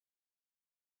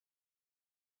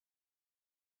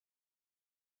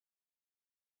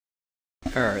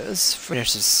Alright, let's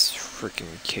finish this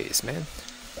freaking case, man.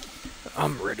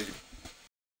 I'm ready.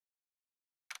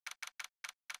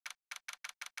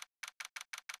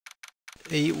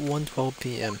 8:12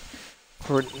 p.m.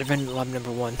 Court Defendant Lab number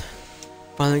 1.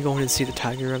 Finally going to see the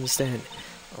tiger on the stand.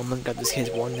 Oh my god, this case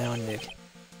won now, Nick.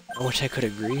 I wish I could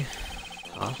agree.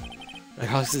 Huh? I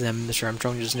cross-examined Mr.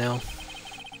 Armstrong just now.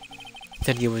 He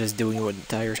said he was just doing what the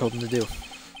tiger told him to do.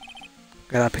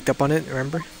 Got picked up on it,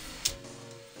 remember?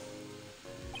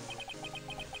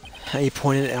 He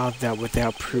pointed out that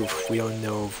without proof, we don't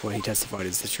know if what he testified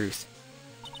is the truth.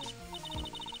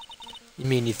 You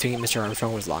mean you think Mr.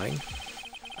 Armstrong was lying?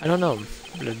 I don't know,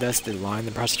 but if that's the line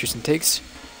the prosecution takes,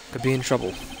 could be in trouble.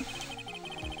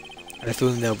 I have a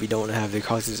feeling that we don't have the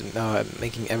causes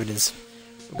making evidence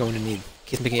we're going to need.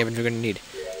 Case making evidence we're going to need.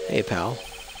 Hey, pal.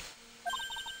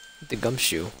 The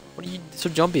gumshoe. What are you so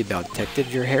jumpy about,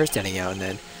 detective? Your hair's standing out, and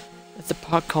then that's the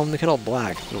pot calling the kettle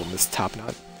black, little Miss Top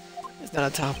Knot. It's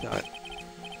not a top knot.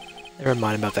 Never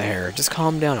mind about the hair. Just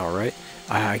calm down, alright?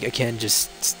 I can't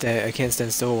just I can't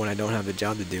stand still when I don't have the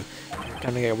job to do. I'm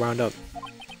kinda get wound up.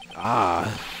 Ah,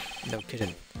 no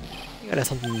kidding. You gotta have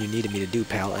something you needed me to do,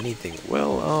 pal. Anything.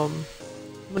 Well, I'm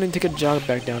gonna take a jog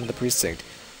back down to the precinct.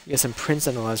 Get some prints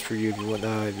analyzed for you if you want.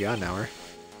 If you got an hour.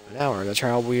 An hour. The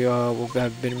trial will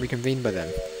have been reconvened by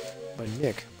then. But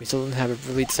Nick, we still don't have a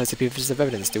really decisive pieces of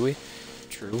evidence, do we?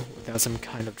 True. Without some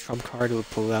kind of trump card to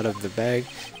pull out of the bag,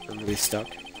 we're really stuck.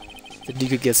 Think you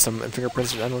could get some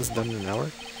fingerprints analysis done in an hour?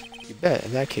 You bet.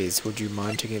 In that case, would you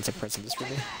mind taking some prints of this for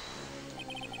me?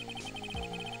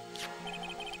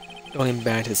 Going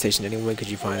back to the station anyway, could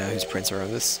you find out whose prints are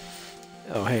on this?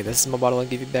 Oh, hey, this is my bottle I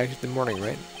gave you back in the morning,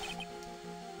 right?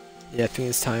 Yeah, I think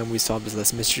it's time we solve this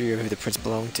last mystery of who the prints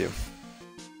belong to.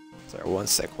 Sorry, one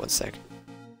sec.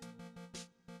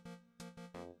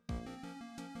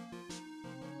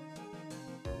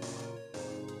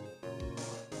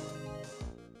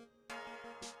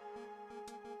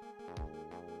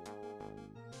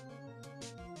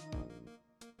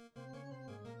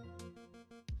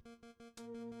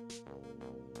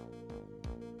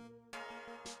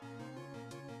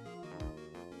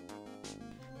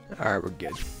 Alright, we're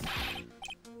good.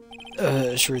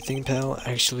 Sure thing, pal.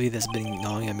 Actually, that's been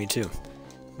gnawing at me too.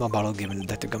 My bottle given to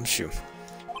Dr. Gumshoe.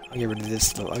 I'll get rid of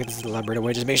this. I'll get this to the lab right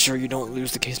away. Just make sure you don't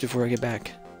lose the case before I get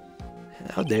back.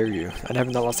 How dare you? I have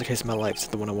not lost a case in my life. It's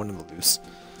the one I wanted to lose.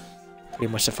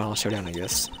 Pretty much the final showdown, I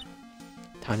guess.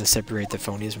 Time to separate the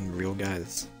phonies from the real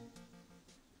guys.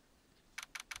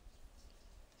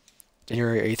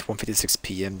 January 8th, 1:56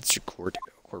 p.m. District Court,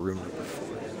 courtroom number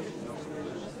 4.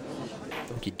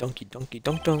 Donkey,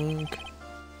 dunk.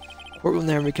 Court will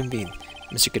now reconvene.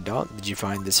 Mr. Cadet, did you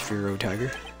find this Furo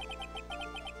tiger?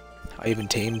 I even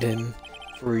tamed him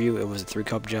for you. It was a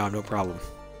 3-cup job, no problem.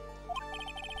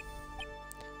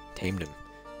 Tamed him.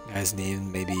 Guy's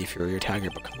name may be Furo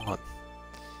Tiger, but come on.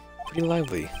 Pretty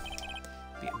lively.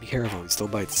 Be careful, he still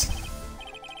bites.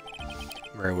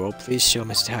 Very well, please show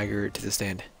Mr. Tiger to the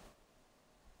stand.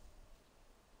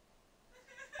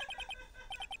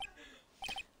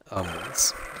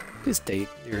 Please state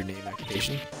your name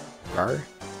activation. Rar?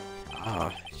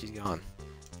 Ah, she's gone.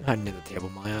 I'm hiding in the table,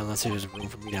 Maya, unless there's room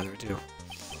for me down there too.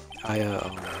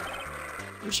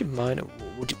 Would you mind?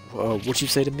 What'd you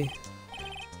say to me?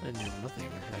 I didn't know nothing.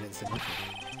 I didn't say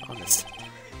nothing. Honest.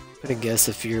 Couldn't guess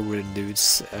the fear would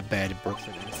induce a bad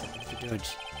Brooklyn innocent Mr.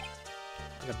 Judge.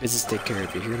 I got business to take care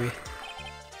of, you hear me?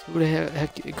 So who the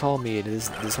heck you call me into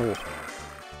this hole?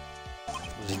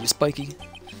 Was it you, Spiky?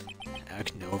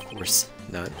 Heck, no, of course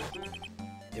not.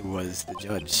 It was the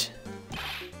judge.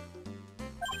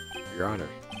 Your Honor.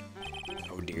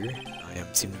 Oh dear, I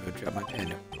seem to have dropped my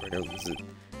pen. Where was it?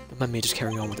 Don't mind me just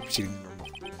carrying on with the proceeding normal.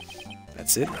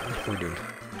 That's it? We're doomed.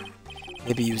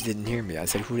 Maybe you didn't hear me. I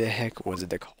said, who the heck was it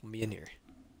that called me in here?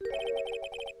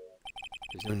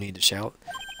 There's no need to shout.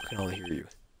 I can only hear you.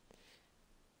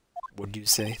 What did you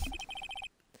say?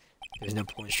 There's no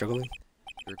point in struggling.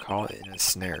 You're caught in a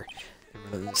snare.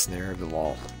 The snare of the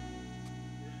law.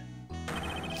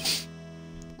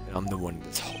 And I'm the one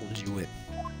that's holding you in.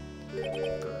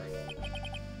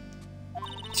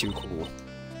 Too cool.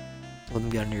 Let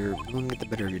me get the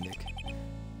better of you, Nick.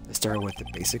 Let's start with the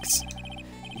basics.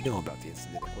 You know about the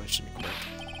incident in question, correct?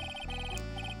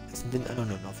 Incident? I don't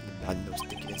know nothing about no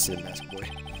stinking incident, Master Boy.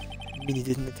 You mean you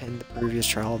didn't attend the previous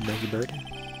trial of Maggie Bird?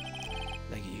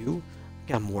 Maggie who?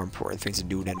 I got more important things to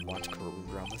do than watch courtroom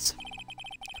dramas.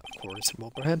 Of course.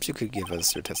 Well, perhaps you could give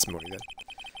us your testimony then.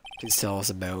 Please tell us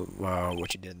about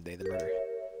what you did the day of the murder.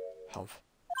 Health.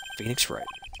 Phoenix Wright.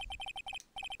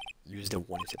 You was the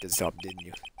one who set this up, didn't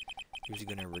you? You was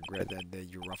gonna regret that day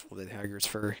you ruffled the tiger's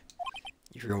fur.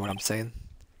 You hear what I'm saying?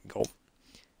 Gulp.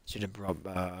 Should have brought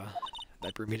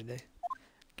diaper with me today.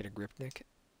 Get a grip, Nick.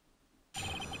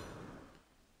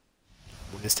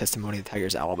 Witness testimony of the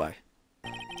tiger's alibi.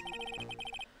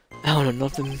 I don't know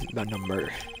nothing about no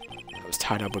murder. I was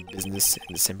tied up with business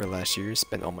in December last year.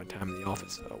 Spent all my time in the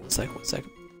office. Oh, one second.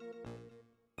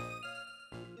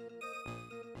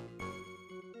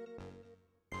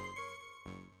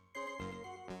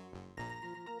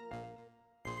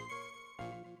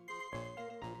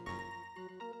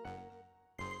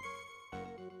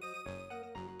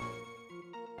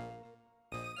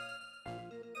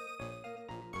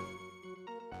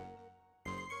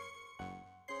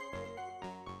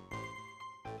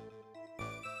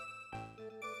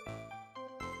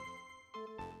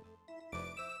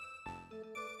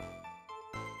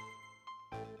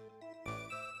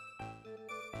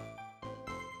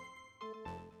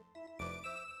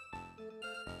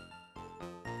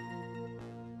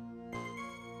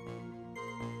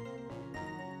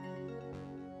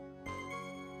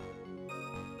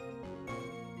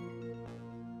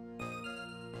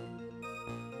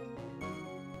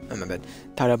 My bad.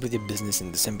 Tied up with your business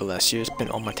in December last year. Spent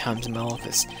all my times in my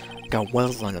office. Got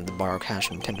well lined up to borrow cash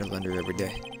from tender lender every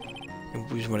day.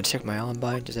 If you just want to check my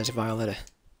alibi, just ask Violetta.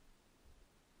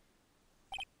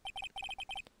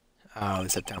 Oh,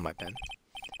 except down my pen.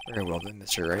 Very well then,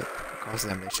 Mr. Wright.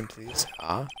 Cross-examination, please.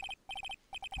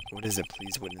 What is it,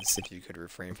 please, witness, if you could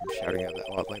refrain from shouting out that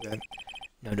lot like that?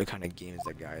 No, the kind of games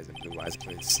that guys in blue eyes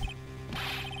plays.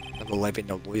 Not the life ain't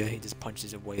no lawyer, he just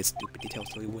punches away his stupid details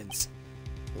till he wins.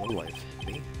 Low life,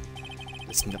 me?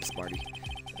 Listen up, Smarty.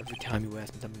 Every time you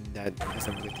ask me something that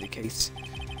isn't related to the case,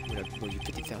 I'm gonna bill you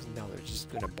 $50,000. Just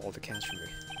gonna ball the cash for me.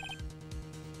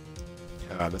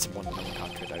 That's one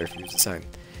contract I refuse to sign.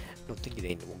 I don't think it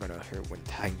ain't gonna hurt when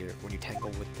you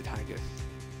tangle with the tiger.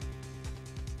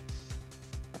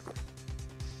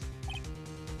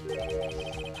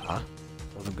 Huh?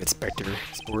 Wasn't good Spectre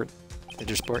sport?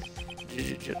 Just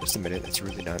a minute, it's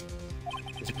really not.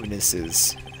 This witness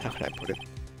is, how can I put it?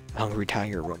 A hungry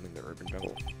tiger roaming the urban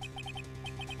jungle.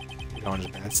 You're on his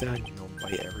bad side, you'll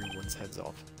bite everyone's heads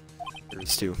off.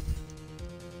 There's two.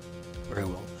 Very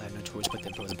well, I have no choice but to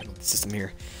impose a penalty system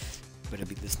here. Better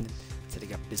be listening. Said I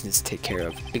got business to take care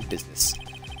of. Big business.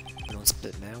 If I don't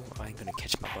split now, I ain't gonna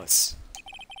catch my bus.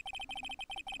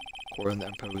 Court will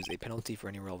impose a penalty for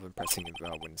any relevant pressing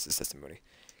involved witness's testimony.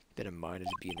 Keep that in mind as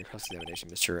you begin your cross-examination,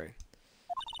 Mr. Wright.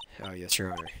 Oh, yes,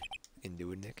 Your Honor.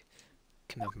 Into it, Nick.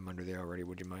 Come out from under there already,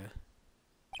 would you, Maya?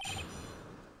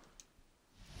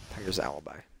 Tiger's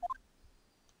alibi.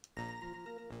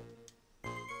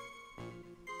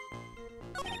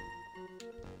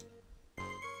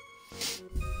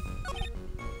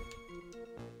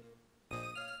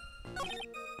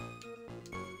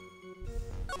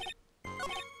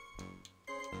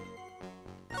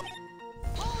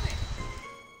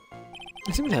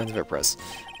 I see what happens if I press.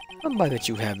 I'm by that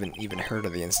you haven't even heard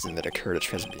of the incident that occurred at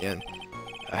Tribulations.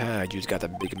 Aha, you just got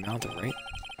that big amount of, right?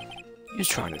 You was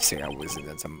trying to say I was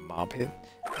in some mob hit?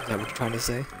 Is that what you're trying to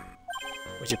say?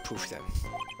 What's your proof then?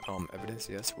 Evidence,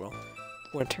 yes, well,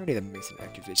 for an attorney that makes an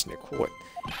accusation in court,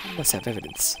 you must have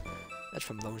evidence. That's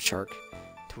from Lone Shark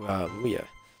to, Luya.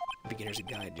 Beginner's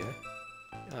guide, yeah?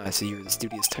 I see you're the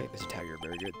studious type, Mr. Tiger,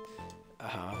 very good.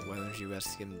 Why don't you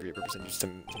ask him to represent you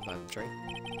sometimes, right?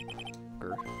 Or,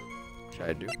 what should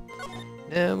I do?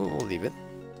 Nah, we'll leave it.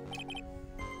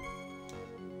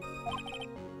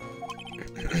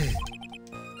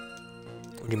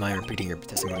 Would you mind repeating your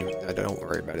testimony? Don't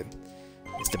worry about it.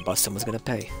 It's the bus someone's gonna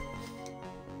pay.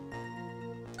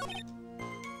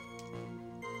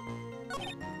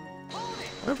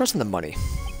 I'm pressing the money.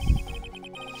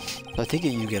 So I think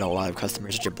you get a lot of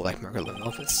customers at your black market loan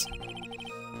office.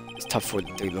 It's tough for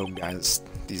the low guys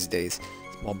these days.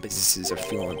 Small businesses are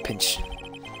feeling a pinch.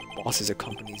 Bosses of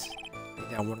companies think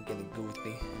they want to get good with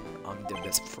me. I'm their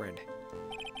best friend.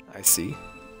 I see.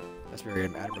 That's very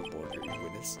admirable of your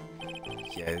witness.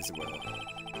 Yes, well,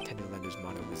 tender lender's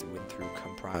motto is win through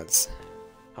compromise.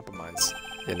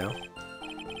 You know?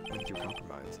 Win through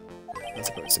compromise. That's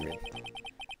supposed to mean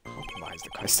compromise the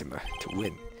customer to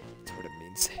win. That's what it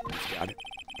means. You got it.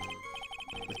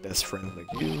 With best friends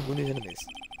like you, win his enemies.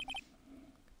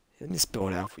 Let me spell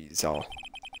it out for you all.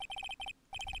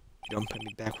 You don't put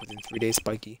me back within 3 days,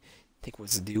 Spiky. Take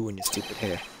what's due in your stupid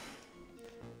hair.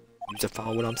 You just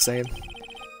follow what I'm saying?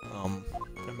 I'm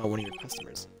not one of your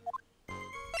customers.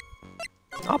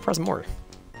 I'll press more.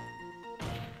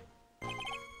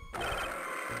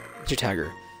 Mr.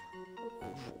 Tiger,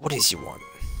 what is you want?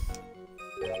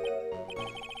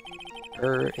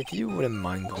 If you wouldn't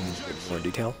mind going into a bit more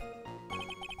detail.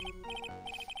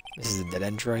 This is a dead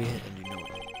end tray, and you know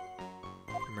it.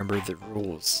 Remember the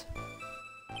rules.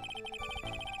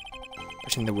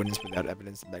 Touching the witness without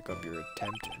evidence to back up your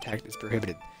attempt to attack is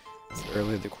prohibited. As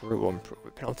earlier, the court will impose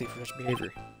a penalty for such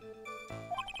behavior.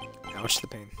 Ouch, the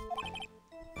pain.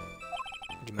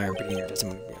 Would you mind repeating your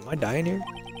testimony? Am I dying here?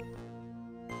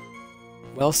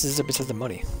 What else is there besides the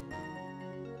money?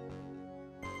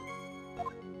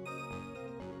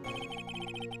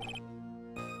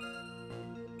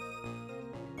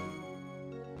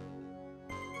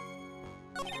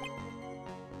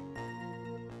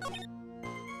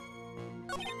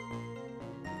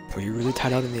 Were you really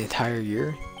tied out in the entire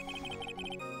year?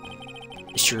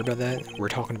 You sure about that? We're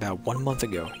talking about 1 month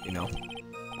ago, you know?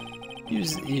 You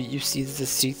see the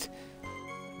teeth?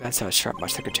 That's how sharp my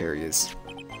secretary is.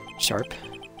 Sharp?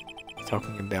 You're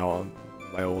talking about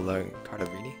Viola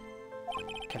Cadaverini?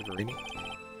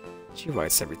 She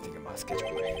writes everything in my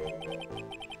sketchbook.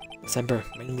 December,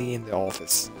 mainly in the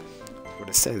office. That's what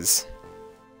it says.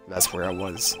 That's where I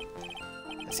was.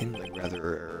 That seemed like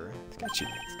rather sketchy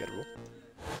schedule.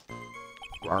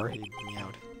 Rar, he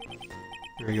meowed.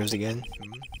 Here he goes again.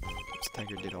 This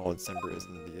tiger did all December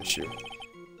isn't the issue.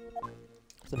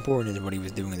 What's important is what he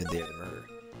was doing on the day of the murder.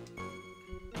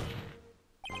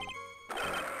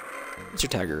 Mr.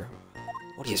 Tiger,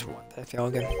 what do you want? That fail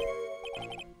again?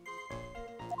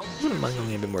 Wouldn't mind going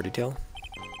in a bit more detail.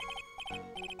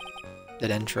 Dead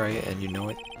end try, and you know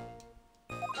it.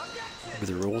 With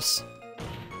the rules.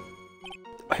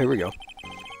 Oh, here we go.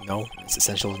 No, it's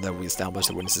essential that we establish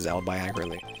the witness's alibi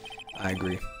accurately. I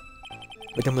agree.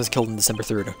 Victim was killed on December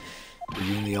 3rd. Were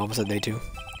you in the office that day too?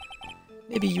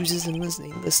 Maybe you just isn't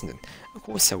listening. Of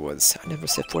course I was. I never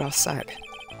set foot outside.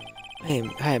 I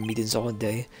had meetings all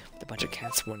day with a bunch of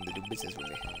cats wanting to do business with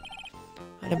me.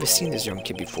 I never seen this young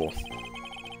kid before.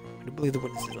 I do believe the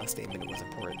witness's last statement was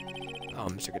important.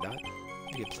 Mr. Godot,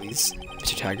 if you could please.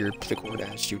 Mr. Tiger, the court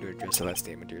asked you to address the last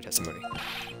statement to your testimony.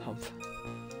 Humph.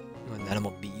 An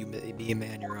animal beat you, be a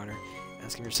man, Your Honor.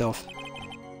 Ask him yourself.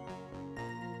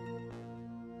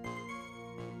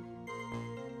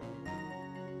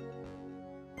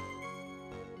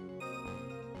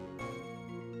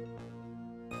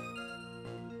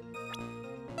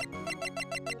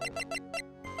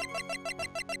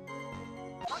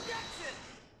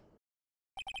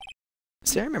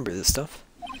 See, I remember this stuff.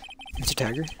 Mr.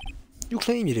 Tiger, you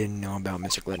claim you didn't know about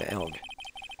Mr. Glenn Elg.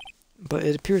 But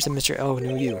it appears that Mr. Elg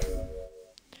knew you.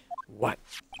 What?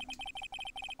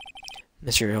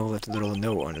 Mr. Elg left a little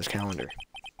note on his calendar.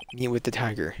 Meet with the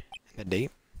tiger. And the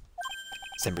date?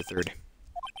 December 3rd.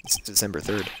 It's December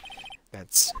 3rd.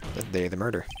 That's the day of the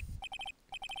murder.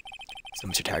 So,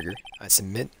 Mr. Tiger, I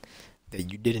submit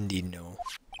that you did indeed know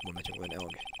what Mr. Glenn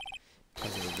Elg.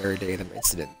 Because on the very day of the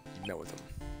incident, you met with him.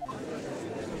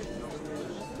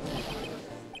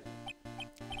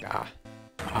 Ah.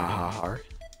 Ha ha ha.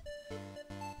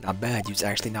 Not bad, you's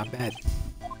actually not bad.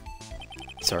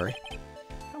 Sorry.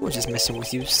 I was just messing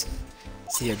with you.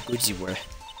 See how good you were.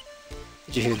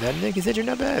 Did you hear that, Nick? He said you're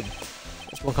not bad.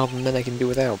 That's one compliment I can do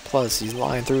without. Plus, he's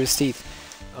lying through his teeth.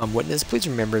 Witness, please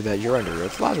remember that you're under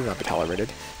oath. Lies will not be tolerated.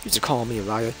 You used to call me a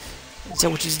liar. Is that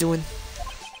what she's doing?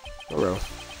 Roro.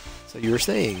 So you were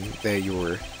saying that you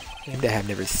were claimed to have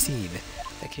never seen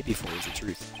that kid before is the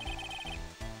truth.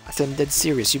 I said I'm dead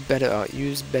serious. You better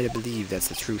believe that's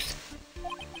the truth.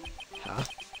 Huh?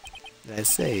 Did I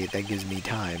say that gives me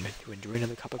time to enjoy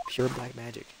another cup of pure black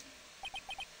magic?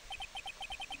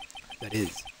 That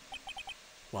is,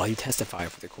 while you testify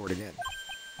for the court again,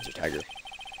 Mr. Tiger.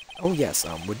 Oh yes,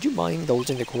 would you mind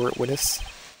indulging the court witness?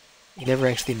 You never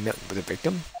actually met with the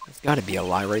victim? That's gotta be a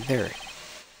lie right there.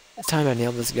 It's time I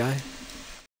nailed this guy.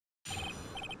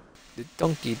 The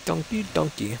donkey.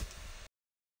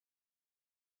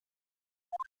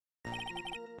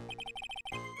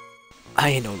 I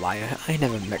ain't no liar. I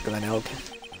never met Glenn Elk.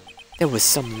 There was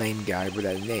some lame guy with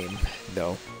that name,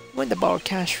 though, who went to borrow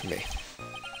cash from me.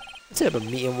 Instead of a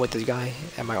meeting with the guy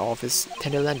at my office,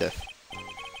 tender lender. I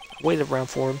waited around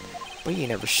for him, but he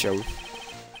never showed.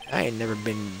 I ain't never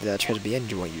been to that Tribulations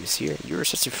joint you here. You're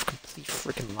such a complete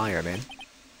freaking liar, man.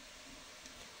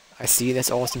 I see,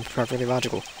 that's all seems perfectly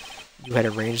logical. You had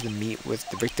arranged to meet with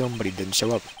the victim, but he didn't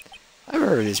show up. I've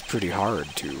heard it's pretty hard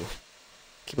to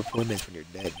keep appointments when you're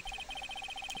dead.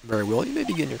 Very well, you may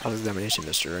begin your cross-examination,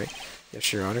 Mr. Wright.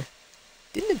 Yes, Your Honor.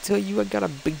 Didn't I tell you I got a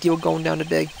big deal going down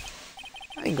today?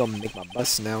 I ain't gonna make my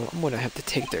bus now. I'm gonna have to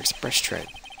take the express train.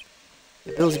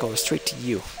 The bill's going straight to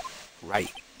you.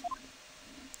 Right.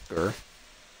 You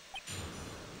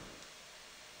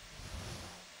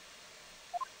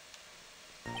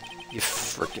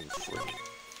frickin'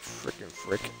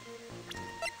 frick.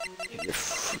 You You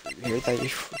hear that, you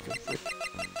freaking freak?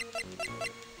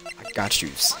 I got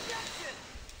yous.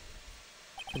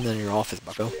 And then in your office,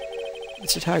 bucko.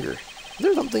 Mr. Tiger, is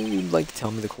there something you'd like to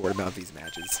tell me the court about these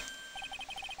matches?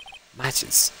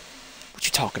 Matches? What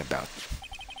you talking about?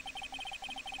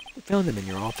 We found them in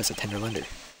your office at Tenderlander.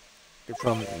 They're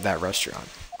from that restaurant.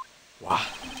 Wow.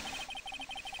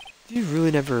 You've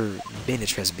really never been to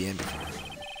Tribulations before.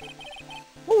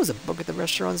 What was a book at the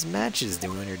restaurant's matches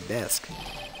doing on your desk?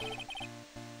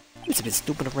 You've been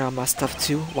snooping around my stuff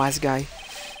too, wise guy.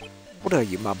 What are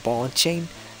you, my ball and chain?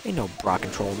 Ain't no bra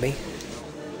controlling me.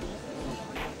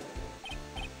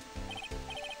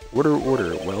 Order,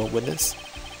 order, well, witness.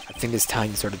 I think it's time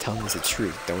you started telling us the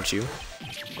truth, don't you?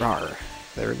 Rawr.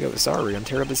 There we go. Sorry, I'm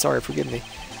terribly sorry, forgive me.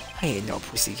 I ain't no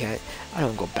pussycat. I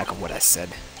don't go back on what I said.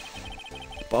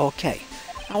 But okay,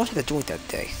 I went to the joint that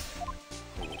day.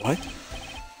 What?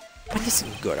 But this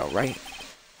isn't good, alright?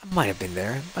 I might have been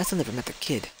there, but I still never met the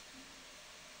kid.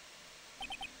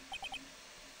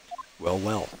 Well,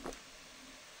 well.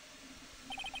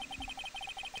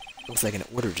 Looks like an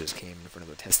order just came in front of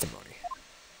the testimony.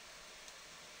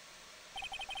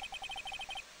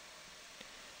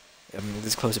 I'm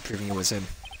this close to proving it was him.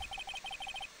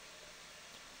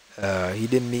 He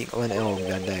didn't meet Glenn Elg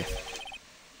that day.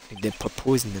 He did put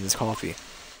poison in his coffee.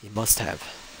 He must have.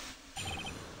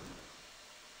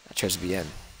 I chose to be in.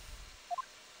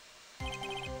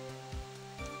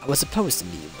 I was supposed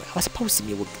to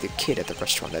meet with the kid at the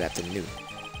restaurant that afternoon.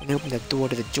 When I opened the door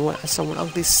to the joint, I saw an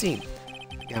ugly scene.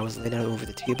 The guy was laid out over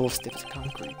the table, stiff as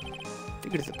concrete.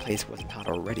 Figured if the place wasn't hot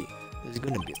already, there was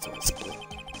gonna be a sudden split.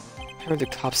 I heard the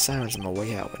cop's sirens on my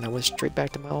way out, and I went straight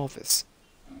back to my office.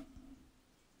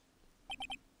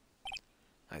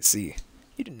 I see.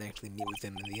 You didn't actually meet with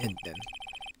him in the end, then.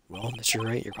 Well, Mr.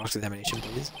 Wright, your cross-examination,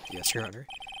 please. Yes, Your Honor.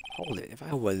 Hold it.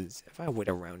 If I wait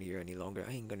around here any longer,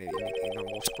 I ain't gonna make a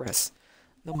normal express.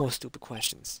 No more stupid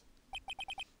questions.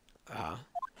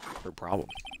 No problem.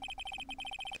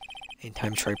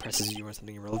 Anytime Troy presses you on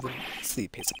something irrelevant,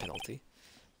 sleep pays a penalty.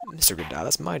 Mr. Goodall,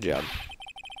 that's my job.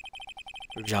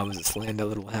 Your job is to slam that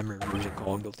little hammer and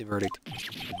call a guilty verdict.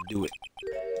 Do it.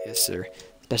 Yes, sir.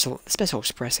 Special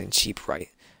express ain't cheap, right?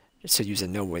 Just so you to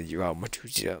know whether you're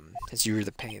as you're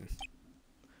the pain.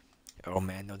 Oh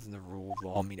man, doesn't the rule of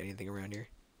law mean anything around here?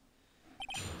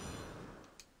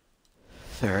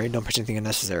 Alright, don't push anything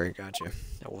unnecessary, gotcha.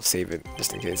 I will save it,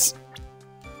 just in case.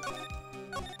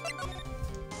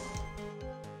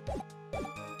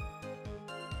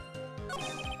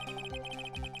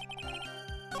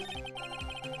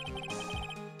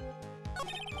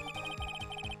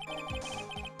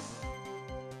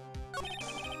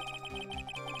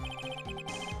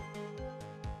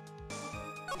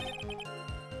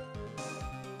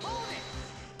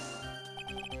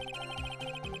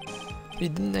 He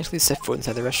didn't actually set foot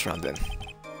inside the restaurant then.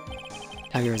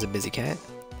 Tiger is a busy cat.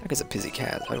 Tiger's a busy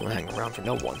cat. I don't hang around for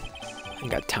no one. I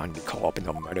ain't got time to be caught up in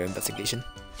no murder investigation.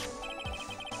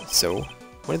 So,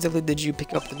 when exactly did you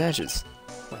pick up the matches?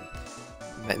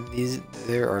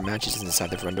 There are matches inside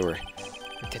the front door.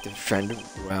 Detective friend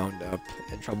wound up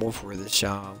in trouble for the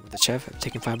with the chef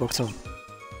taking $5 home.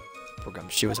 Poor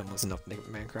she was almost enough to make a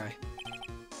man cry.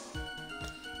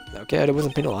 Okay, I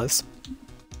wasn't penalized.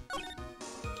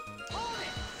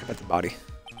 About the body.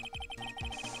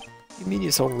 You mean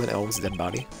you saw Glenn Elg's dead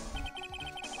body?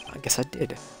 I guess I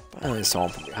did, but I only saw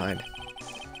him from behind.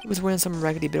 He was wearing some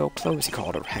raggedy bit of clothes he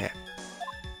called a hat.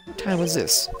 What time was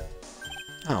this?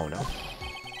 I don't know.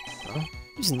 Huh?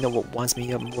 You just know what winds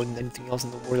me up more than anything else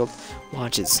in the world.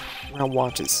 Watches. Around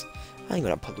watches. I ain't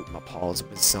gonna pollute my paws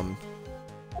with some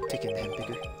ticking hand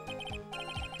picker.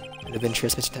 And of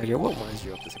interest, Mr. Tiger, what winds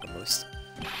you up the second most?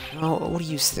 Oh, what do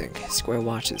you think? Square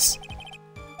watches.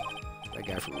 That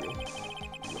guy for real.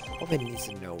 All they needed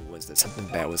to know was that something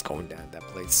bad was going down at that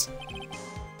place.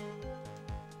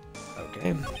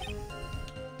 Okay. Now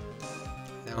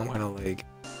I'm kinda like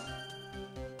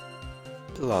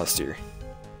lost here.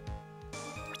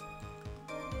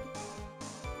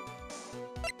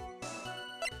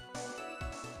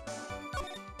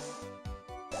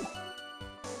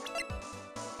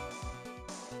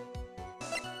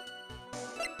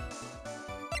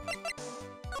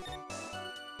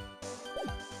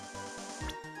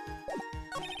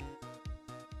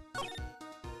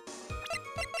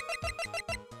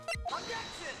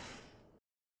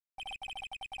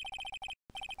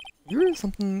 You're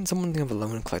something of a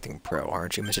loan collecting pro,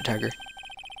 aren't you, Mr. Tiger?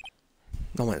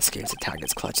 No one escapes the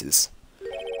Tiger's clutches.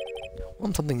 Well,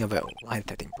 I'm something of a lie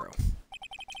detecting pro.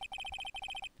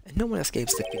 And no one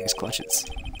escapes the Phoenix clutches.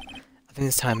 I think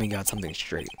it's time we got something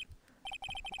straight.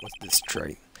 What's this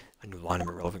straight? A new line of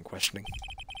irrelevant questioning.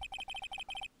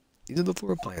 These are the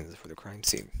floor plans for the crime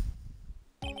scene.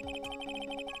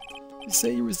 You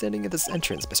say you were standing at this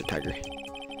entrance, Mr. Tiger.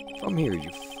 From here,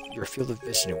 your field of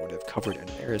vision would have covered an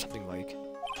area something like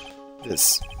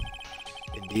this.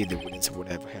 Indeed, the witness would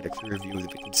have had a clear view of the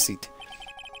victim's seat.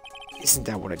 Isn't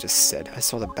that what I just said? I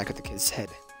saw the back of the kid's head.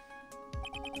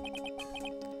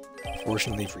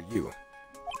 Fortunately for you,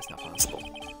 that's not possible.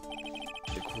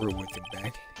 The court would think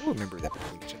back. You'll remember that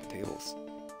between each of the tables.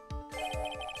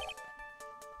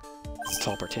 This is a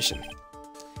tall partition.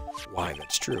 Why,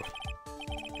 that's true.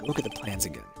 But look at the plans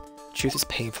again. The truth is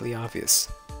painfully obvious.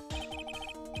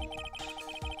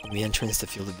 From the entrance, the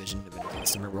field of vision of a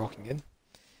customer walking in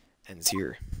ends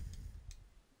here.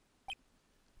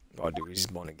 Oh, dude, we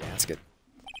just bought a gasket.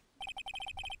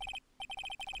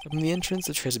 From the entrance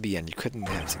to Trisby end, you couldn't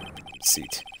have seen the victim's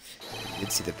seat. You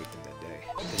did see the victim that day,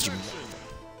 as you met them.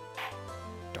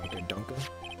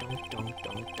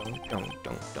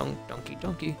 Donkey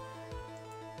donkey.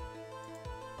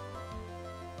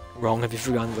 Wrong, have you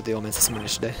forgotten what the old man said to me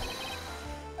yesterday?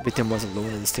 The victim was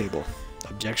alone at this table.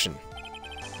 Objection.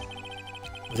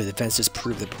 The defense just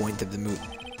proved the point of the moot.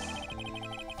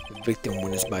 The victim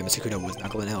witnessed by Mr. Kudo was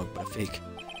not Glen Elk, but a fake.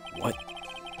 What?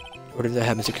 In order to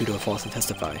have Mr. Kudo falsely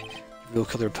testify, the real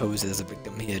killer posed as a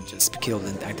victim he had just killed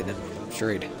and acted as a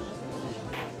charade.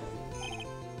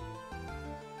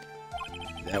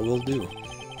 That will do.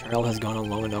 Trial has gone on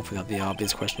long enough without the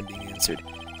obvious question being answered.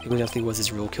 Who exactly was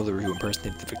this real killer who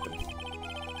impersonated the victim?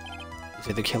 You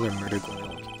say the killer murdered Glen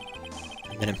Elk,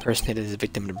 and then impersonated his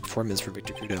victim in a performance for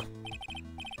Victor Kudo.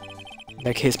 In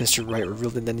that case, Mr. Wright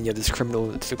revealed the identity of this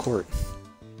criminal to the court.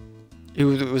 Who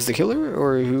was the killer,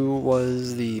 or who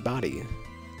was the body?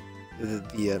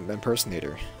 The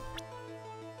impersonator.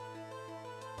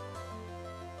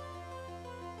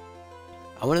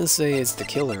 I want to say it's the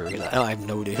killer, because I have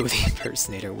no idea who the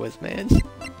impersonator was, man.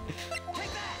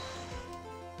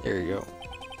 There you go.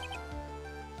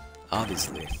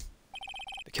 Obviously,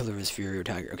 the killer is Fury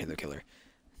Tiger. Okay, the killer.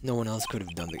 No one else could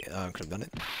have done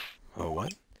it. Oh,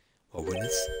 what? A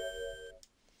witness?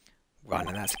 Wow,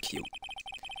 now that's cute.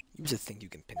 You just think you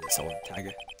can pin this on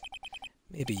Tiger.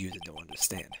 Maybe you don't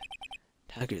understand.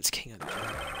 Tiger is king of the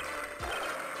jungle.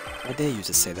 I dare you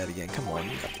to say that again. Come on,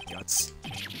 you got the guts.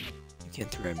 You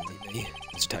can't threaten me,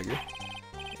 Mr. Tiger.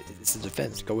 It's a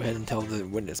defense. Go ahead and tell the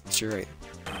witness, Mr. Wright.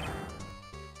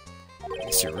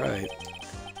 Mr. Wright?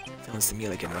 Sounds to me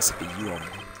like it must be you, man.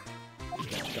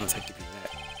 Guns, I give you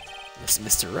that. Yes,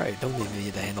 Mr. Wright, don't leave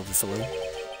me to handle this alone.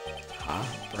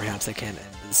 Perhaps I can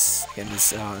end this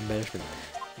embarrassment.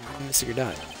 Mr.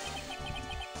 Godot.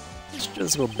 Let's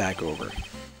just go back over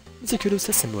Mr. Kudo's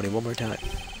testimony one more time.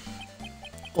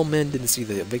 Old man didn't see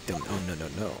the victim. Oh,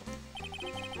 no.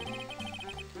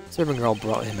 Serving girl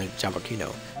brought him a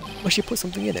Javakino. But she put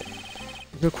something in it.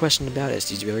 No question about it.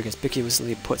 She very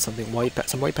conspicuously put some white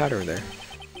powder in there.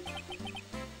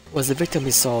 Was the victim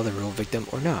he saw the real victim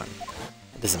or not?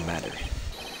 It doesn't matter.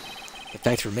 The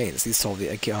fact remains, these saw the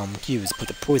accused put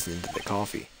the poison into the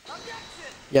coffee.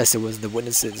 Yes, it was the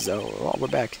witnesses. Oh, we're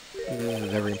back.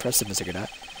 Very impressive, Mr. Godot.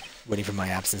 Waiting for my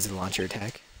absence to launch your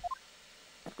attack.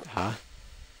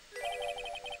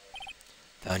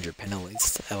 Found your pen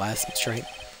at last, Mr. Wright.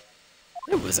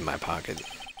 It was in my pocket.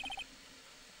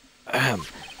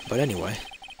 But anyway,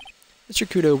 Mr.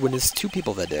 Kudo witnessed two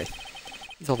people that day.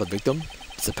 He saw the victim,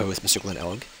 supposed Mr. Glen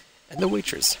Elk, and the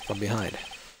waitress from behind.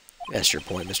 That's your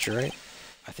point, Mr. Wright.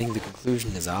 I think the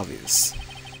conclusion is obvious.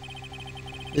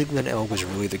 If Glen Elk was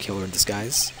really the killer in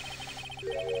disguise,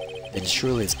 then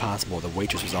surely it's possible the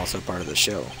waitress was also part of the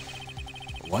show.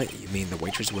 What? You mean the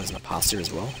waitress was an imposter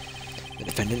as well? The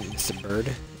defendant, Mr. Bird,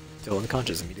 fell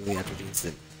unconscious immediately after the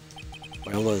incident.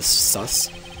 Viola is sus.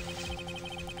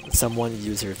 Someone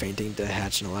used her fainting to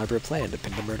hatch an elaborate plan to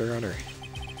pin the murder on her.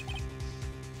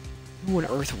 Who on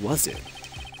earth was it?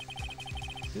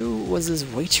 Who was this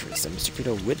waitress that Mr.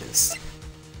 Kudo witnessed?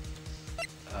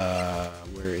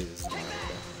 Where is...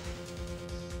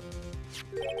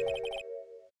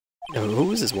 No,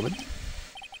 who is this woman?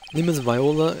 Name is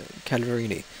Viola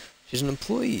Calverini. She's an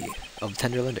employee of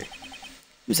Tenderlander.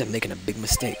 Who's that making a big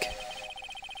mistake?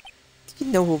 Do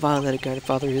you know who Viola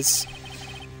Godfather is?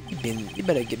 You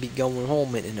better be going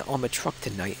home in an armored truck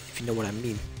tonight, if you know what I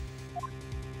mean.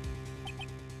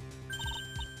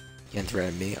 You can't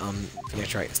threaten me.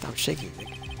 That's right. Stop shaking, Nick.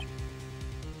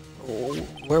 Oh,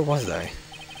 where was I?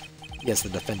 Yes, the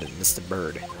defendant, Mr.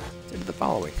 Bird, said the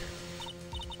following.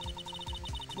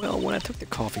 Well, when I took the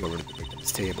coffee over to the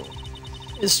victim's table,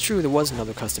 it's true there was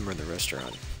another customer in the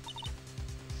restaurant.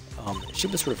 She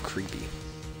was sort of creepy.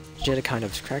 She had a kind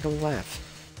of crackling laugh.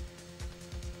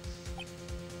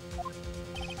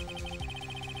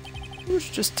 There was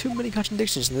just too many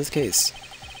contradictions in this case.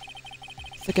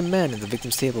 The second man at the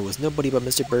victim's table was nobody but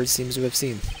Mr. Bird seems to have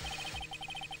seen.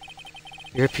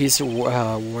 The earpiece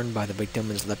worn by the victim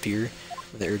in his left ear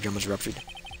when the eardrum was ruptured.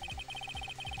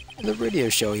 And the radio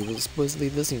show he was supposedly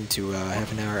listening to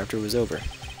half an hour after it was over.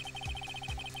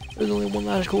 There's only one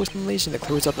logical explanation that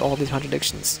clears up all these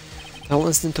contradictions. The whole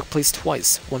incident took place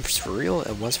twice, once for real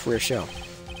and once for a show.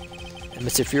 And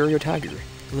Mr. Furio Tiger,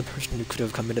 the only person who could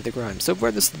have committed the crime. So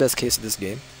far, this is the best case of this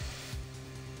game.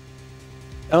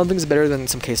 I don't think it's better than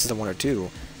some cases of 1 or 2,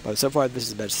 but so far this is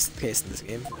the best case in this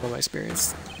game from my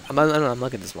experience. I don't know, I'm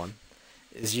looking at this one.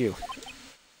 Is you.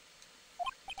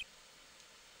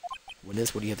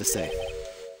 Witness, what do you have to say?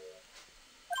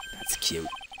 That's cute.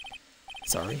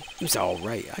 Sorry? He was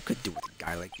alright. I could do with a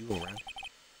guy like you around.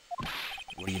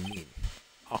 What do you mean?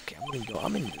 Okay,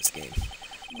 I'm into this game.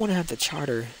 I wanna have to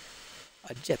charter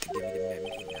a jet to give me the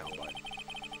meeting now, but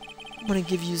I'm gonna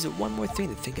give you one more thing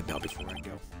to think about before I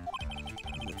go.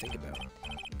 To think about.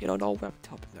 Get it all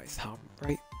wrapped up nice, huh?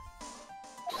 Right?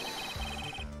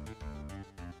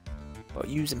 But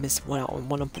you missed one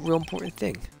real important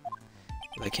thing.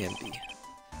 Well, that can't be.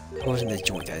 I wasn't in the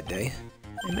joint that day.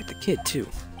 I met the kid too.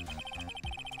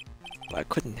 But I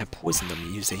couldn't have poisoned them,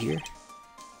 you used to hear.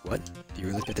 What? Do you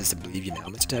really expect us to believe you now,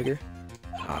 Mr. Tiger?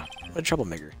 Ah, what a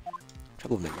troublemaker.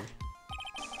 Troublemaker.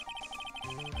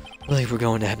 Well, we're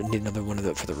going to need another one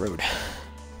for the road.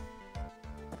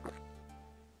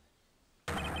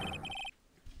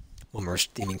 One more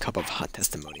steaming cup of hot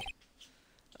testimony.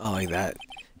 Oh, like that.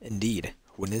 Indeed.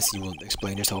 Witness, you will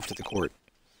explain yourself to the court.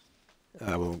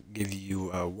 I will give you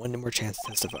one more chance to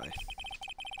testify.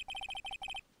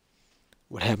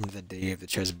 What happened the day of the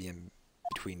Tribulations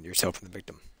between yourself and the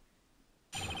victim?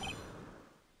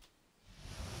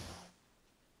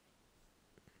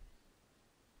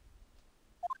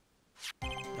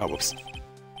 Oh, whoops.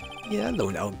 Yeah, I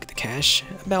loaned out the cash.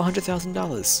 About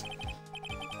 $100,000.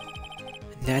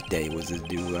 That day was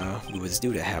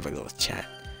due to have a little chat.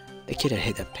 The kid had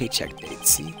hit a paycheck date,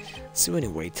 see? So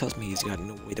anyway, he tells me he's got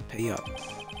no way to pay up.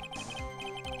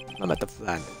 I'm at the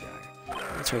flat, the guy.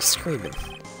 I started screaming.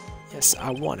 Yes,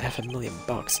 I want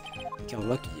 $500,000. I got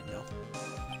lucky, you know.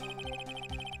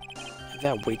 If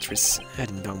that waitress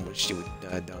hadn't done what she would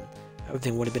have done,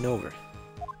 everything would have been over.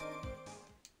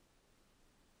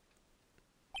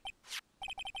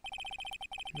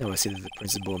 Now I see that the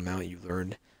principal amount you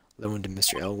loaned to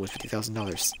Mr. L was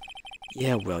 $50,000.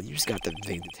 Yeah, well, you just got the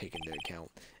thing to take into account.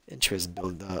 Interest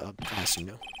build up fast, you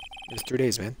know. It was 3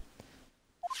 days, man.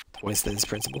 Twice then,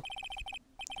 principal.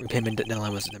 Repayment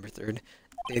deadline was November 3rd.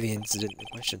 Day of the incident in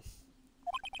question.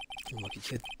 Lucky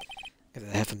kid.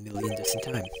 Got that $500,000 just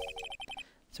in time.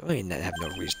 So I ain't have no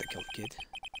reason to kill the kid.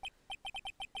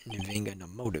 And if you ain't got no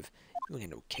motive, you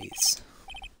ain't no case.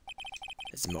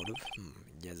 It's a motive?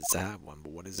 Yes, I have one,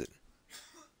 but what is it?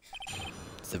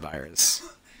 It's a virus.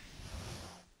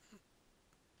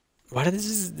 Why did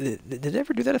did it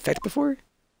ever do that effect before?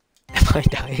 Am I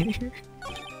dying here?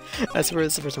 I swear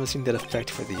it's the first time I've seen that effect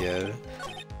for the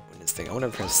witness thing. I want to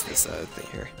press this thing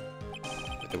here.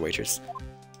 With the waitress.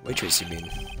 Waitress, you mean?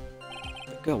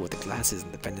 The girl with the glasses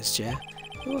in the defendant's chair?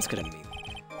 Who else could I mean?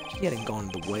 She hadn't gone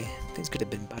the way. Things could have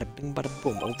been bada bing bada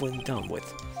boom, over and done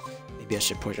with. Maybe I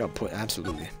should push up,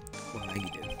 absolutely. What Maggie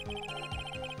did.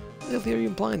 What are you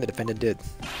implying the defendant did?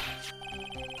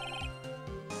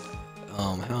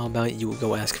 How about you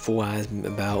go ask Four Eyes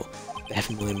about the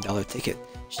 $500,000 ticket?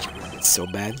 She wanted it so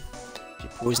bad. She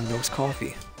poisoned Noak's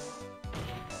coffee.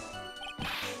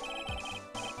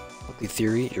 Luckily,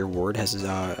 theory, your word hasn't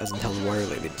held water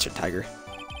lately, Mr. Tiger.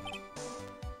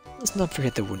 Let's not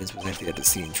forget the witness was actually at the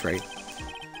scene, right?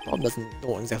 Bob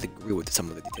don't exactly agree with some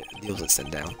of the deals that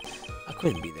sent down. I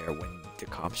couldn't be there when the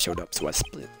cops showed up, so I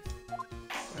split.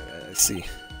 I see.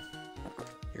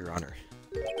 Your Honor.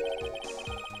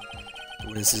 The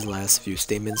witness's last few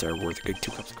statements are worth a good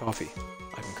 2 cups of coffee.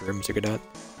 I concur, Mr. Godot.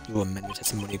 You will amend your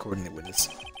testimony accordingly, witness.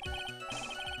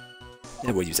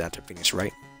 That will use after finish,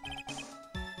 right?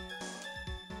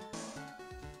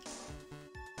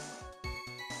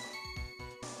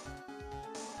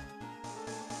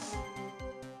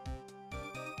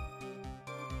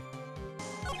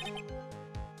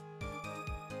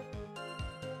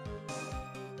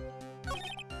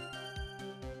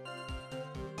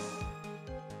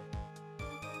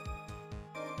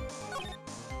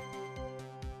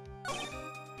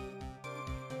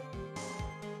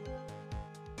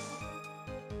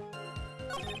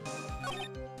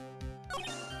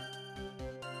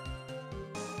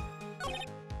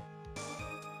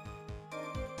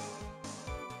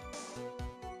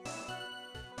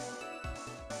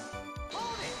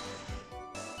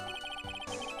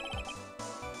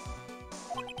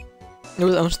 It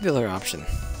was honestly the other option.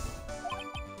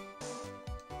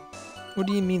 What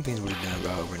do you mean things would have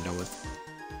been over and done with?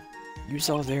 You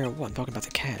saw there what? I'm talking about the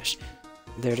cash.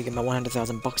 I'm there to get my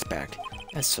 100,000 bucks back.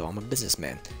 That's so. I'm a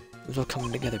businessman. It was all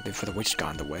coming together before the witch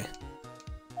got in the way.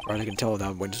 Or I can tell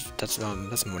that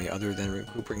that's money other than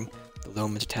recouping the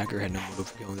loan. Mr. Taggart had no motive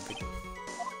for killing the victim.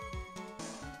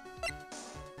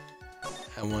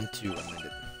 I want to amend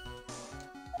it.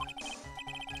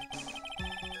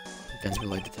 Defense would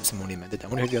like the testimony amended. I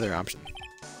want to hear the other option.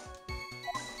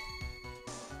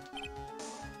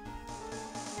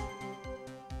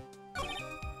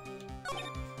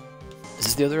 Is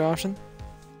this the other option?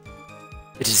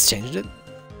 It just changed it?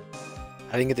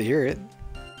 I didn't get to hear it.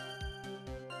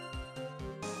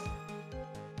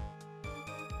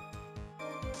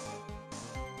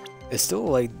 It's still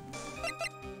like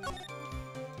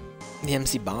the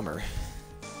MC Bomber.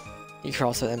 He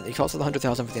crossed the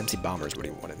 100,000 for the MC Bomber is what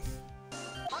he wanted.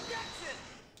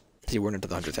 He weren't into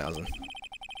the 100,000.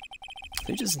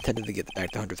 He just intended to get back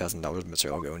the $100,000,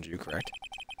 Mr. Elgo and you, correct?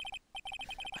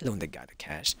 I loaned the guy the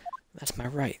cash. That's my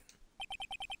right.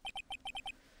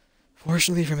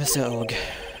 Fortunately for Mr. Elg,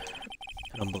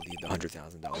 I don't believe the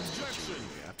 $100,000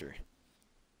 after.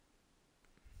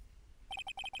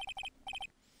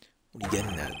 What are you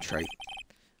getting at, Trite?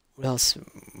 What else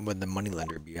would the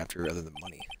moneylender be after other than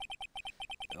money?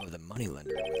 Oh, the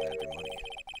moneylender was after money.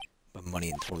 But money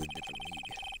in a totally different league.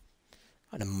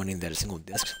 Not the money that a single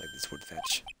disc like this would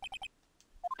fetch.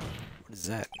 What is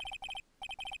that?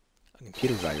 A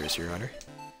computer virus, Your Honor.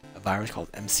 A virus called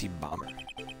MC Bomber.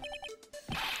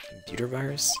 Computer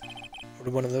virus? What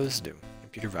did one of those do?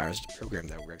 Computer virus is a program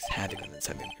that wreaks havoc on the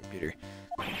inside of the computer.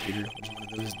 Computer, what does one of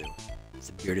those do?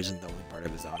 The beard isn't the only part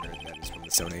of his honor that is from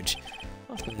the Stone Age.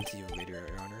 I'll explain it to you later,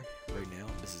 Your Honor. Right now,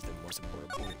 this is the most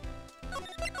important point.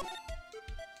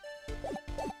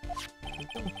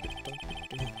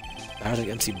 A virus like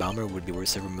MC Bomber would be worth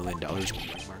several $million in the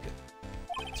black market.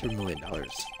 Several $1 million.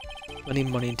 Lending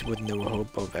money with no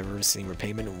hope of ever seeing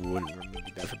repayment would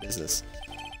be bad for business.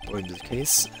 But in this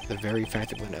case, the very fact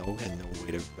that Glenn Elg had no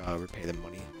way to repay the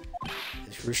money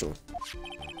is crucial.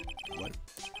 What?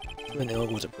 Glenn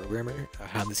Elg was a programmer, a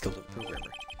highly skilled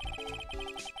programmer.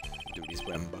 Duties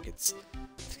were buckets.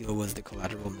 Skill was the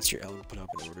collateral Mr. Elg put up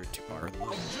in order to borrow the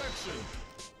loan.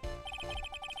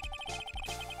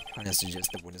 Trying to suggest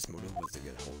the witness motive was to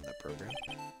get hold of that program.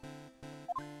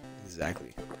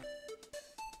 Exactly.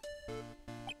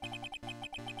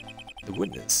 The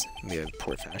witness may have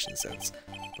poor fashion sense,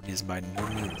 but he is by no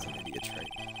means an idiot, right?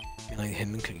 Feeling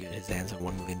him could get his hands on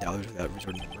 $1 million without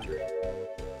resorting to murder.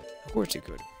 Of course he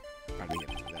could. Probably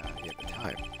at the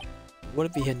time. What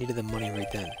if he had needed the money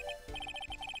right then?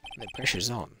 And the pressure's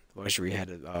on. The luxury had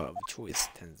a choice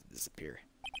tends to disappear.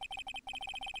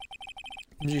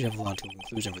 You have a logical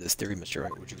conclusion for this theory, Mr.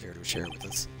 Wright. Would you care to share it with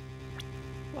us?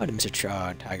 Why did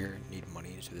Mr. Tiger need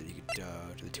money so that he could,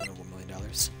 to the tune of $1 million?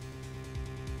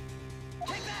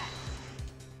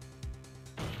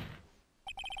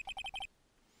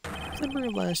 December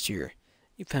of last year,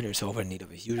 you found yourself in need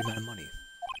of a huge amount of money.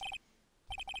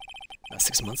 About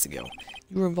 6 months ago,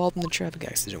 you were involved in a traffic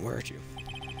accident, weren't you?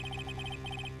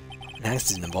 An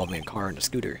accident involving a car and a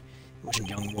scooter, in which a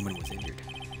young woman was injured.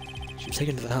 She was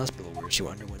taken to the hospital where she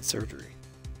underwent surgery.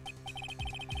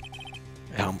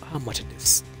 How much of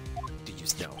this do you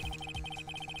know?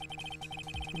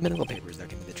 The medical papers that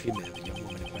give me the treatment of the young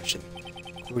woman in question.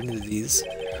 According to these,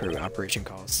 her operation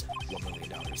cost $1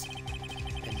 million.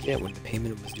 And yet, when the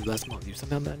payment was due last month, you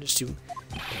somehow managed to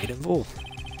pay it in full.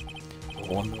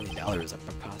 $1 million is a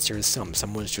preposterous sum.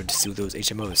 Someone should sue those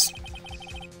HMOs.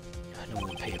 No one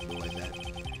would pay a bill like that.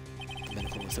 The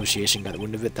medical association got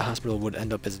wind of it. The hospital would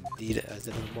end up as deed as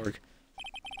in the morgue.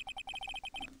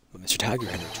 But Mr. Tiger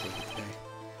had no choice today,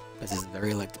 as his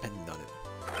very life depended on it.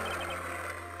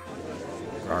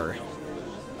 Rawr.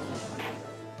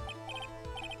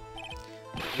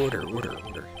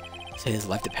 Order. Say his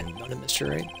life depended on it, Mr.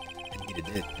 Wright? Indeed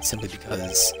it did, simply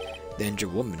because the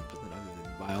injured woman was none other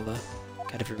than Viola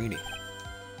Cadaverini.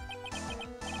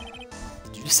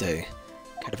 Did you say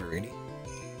Cadaverini?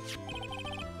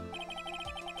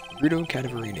 Bruno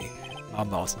Cadaverini,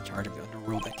 mob boss in charge of the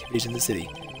underworld activities in the city,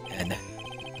 and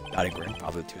got a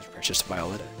grandfather to his precious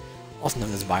Violetta, also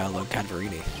known as Viola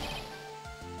Cadaverini.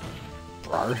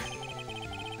 Brar.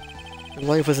 Your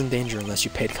life was in danger unless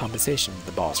you paid compensation to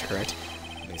the boss, correct?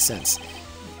 Makes sense.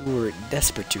 You were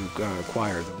desperate to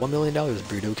acquire the $1 million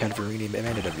Bruno Cadaverini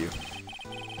demanded of you.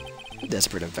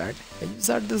 Desperate, in fact, and you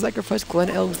decided to sacrifice Glenn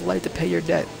Elg's life to pay your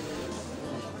debt.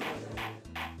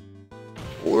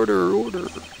 Order.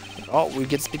 Oh, we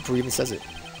get to speak before he even says it.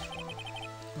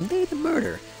 You made the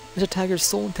murder. Mr. Tiger's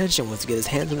sole intention was to get his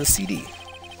hands on the CD.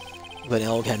 Glen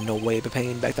Elg had no way of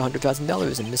paying back the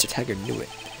 $100,000, and Mr. Tiger knew it.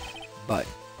 But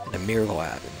then a miracle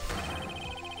happened.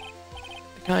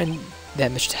 The kind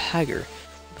that Mr. Tiger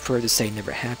would prefer to say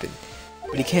never happened.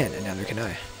 But he can, and neither can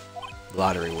I. The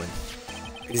lottery win.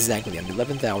 Exactly on the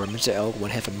 11th hour, Mr. Elg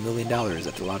won $500,000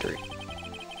 at the lottery.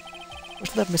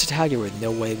 Which left Mr. Tiger with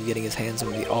no way of getting his hands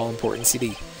on the all-important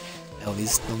CD. At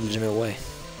least no legitimate way.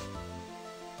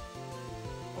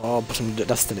 Oh, put some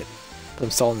dust in it. Put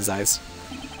some salt in his eyes.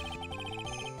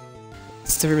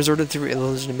 So he resorted to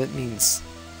illegitimate means.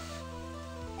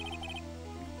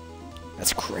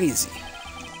 That's crazy.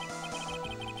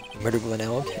 He murdered Glen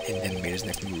Elg and then made his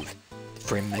next move. To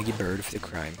frame Maggie Bird for the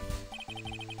crime.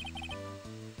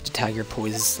 The Tiger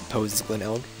poses Glen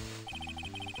Elg,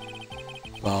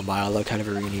 while Milo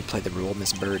Cadaverini played the role of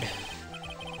Miss Bird.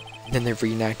 And then they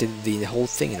reenacted the whole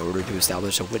thing in order to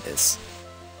establish a witness.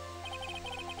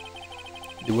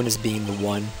 The witness being the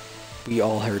one we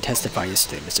all heard testify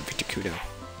yesterday, Mr. Victor Kudo.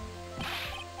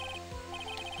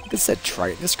 Like I said,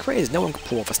 Trite, that's crazy. No one could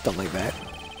pull off a stunt like that.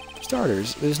 For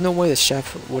starters, there's no way the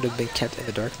chef would have been kept in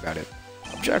the dark about it.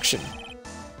 Objection!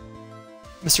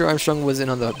 Mr. Armstrong was in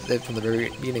on from the very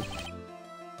beginning.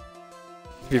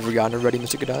 Have you forgotten already,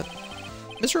 Mr. Godot?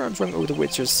 Mr. Armstrong owed the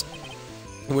witness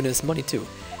money too.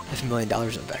 $500,000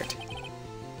 in fact.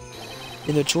 He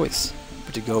had no choice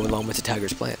but to go along with the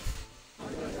Tiger's plan.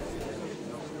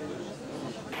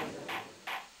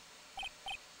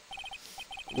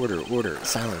 Order,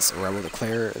 silence, or I will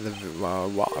declare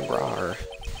the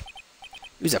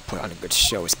Use that put on a good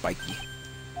show, Spiky.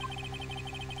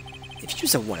 If you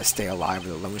just don't want to stay alive in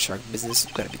the loan shark business,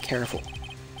 you gotta be careful.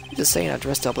 You're just saying I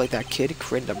dressed up like that kid,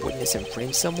 created a witness, and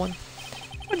framed someone?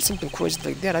 Why did something crazy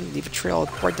like that? I didn't leave a trail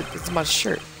right to my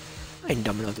shirt. I ain't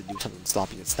dumb enough to do something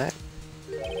sloppy as that.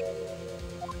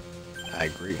 I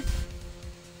agree.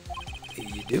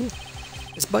 You do?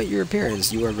 Despite your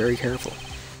appearance, you are very careful.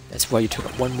 That's why you took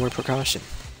one more precaution.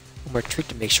 One more trick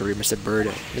to make sure Miss Bird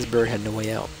had no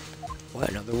way out. What,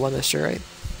 another one, Mr. Wright?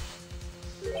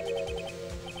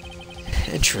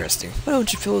 Interesting. Why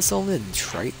don't you fill us all in,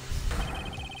 Trite?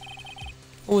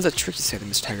 What was that trick you said that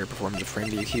Mr. Tiger performed to frame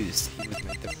the accused? He was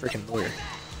like the frickin' lawyer.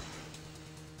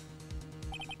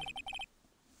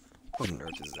 What on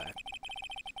earth is that?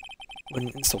 What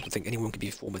an insult to think anyone could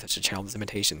be fooled with such a child's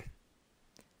imitation.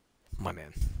 My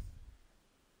man.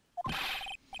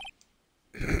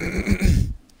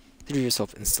 Consider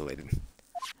yourself insulated.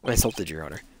 When I insulted your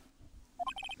honor.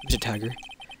 Mr. Tiger,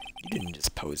 you didn't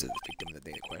just pose as the victim of the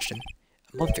data question.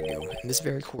 A month ago, in this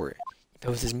very court, you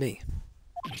posed as me.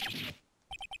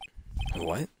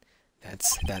 What?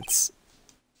 That's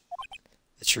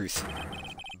the truth.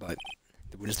 But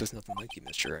the witness was nothing like you,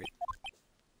 Mr. Wright.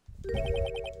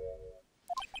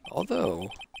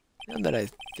 Although, now that I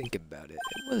think about it,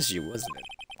 it was you, wasn't it?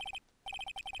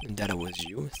 And that it was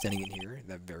you, standing in here, in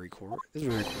that very court. This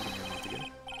was recorded a month ago.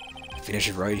 The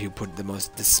finisher Wright who put the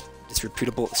most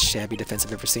disreputable, shabby defense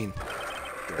I've ever seen.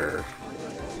 Grr.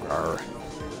 Grr.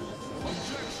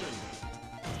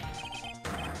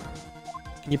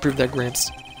 Can you prove that, Gramps?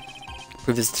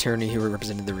 Prove this attorney who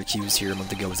represented the accused here a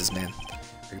month ago was this man.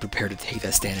 Are you prepared to take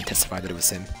that stand and testify that it was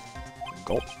him?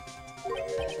 Gulp.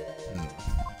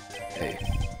 Hey.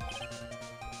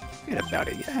 Forget about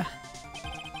it, yeah.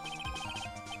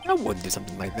 I wouldn't do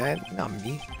something like that. Not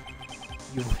me.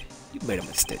 You made a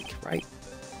mistake, right?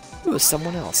 It was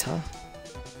someone else, huh?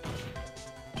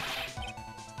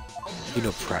 You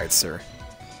know pride, sir.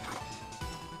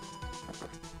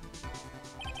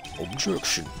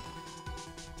 Objection.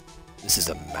 This is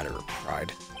a matter of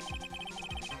pride.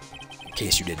 In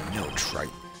case you didn't know, Trite,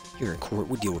 here in court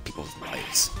we deal with people's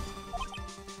lives.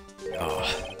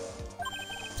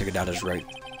 Tigadata is right.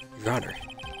 Your Honor,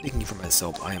 speaking for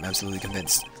myself, I am absolutely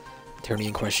convinced. The attorney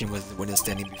in question was the witness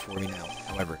standing before me now.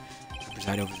 However, I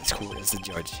preside over this court as the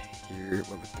judge, here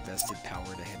with the vested power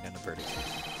to hand down a verdict.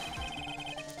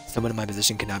 Someone in my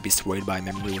position cannot be swayed by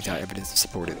memory without evidence to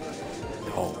support it.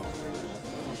 No.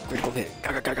 Critical hit.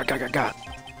 Ga.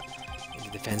 If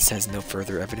the defense has no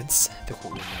further evidence, the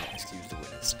court will not excuse the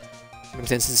witness.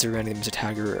 Circumstances surrounding Mr.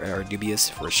 Tiger are dubious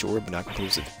for sure, but not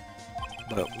conclusive.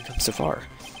 But we come so far.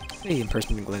 Say he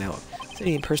impersonated Glen Elg. Say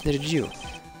he impersonated you.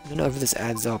 None of this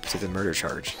adds up to the murder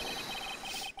charge.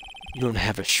 You don't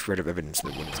have a shred of evidence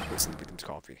that the witness poisoned the victim's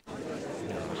coffee.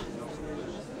 No.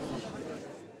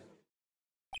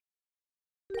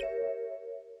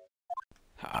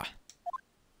 Ha.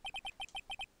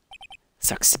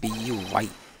 Sucks to be you,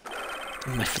 White.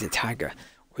 You much for the Tiger.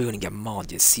 We're gonna get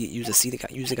mauled. You see it?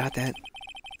 You got that?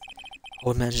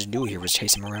 All we managed to do here was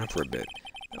chase him around for a bit.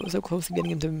 I was so close to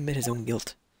getting him to admit his own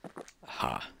guilt.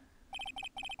 Ha.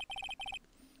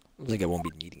 Looks like I won't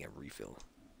be needing a refill.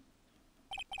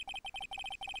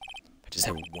 I just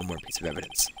have one more piece of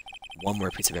evidence. One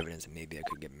more piece of evidence, and maybe I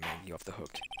could get Maggie off the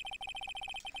hook.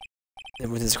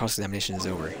 And when this cross-examination is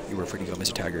over, you were free to go,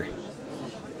 Mr. Tiger.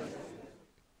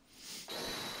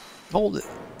 Hold it!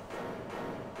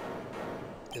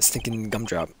 This stinking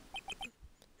gumdrop.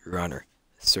 Your Honor.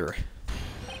 Sir.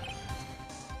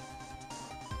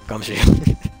 Gumshoe.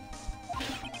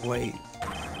 Wait.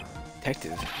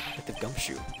 Detective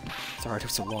Gumshoe. Sorry it took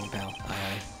so long, pal.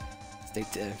 I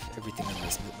staked everything on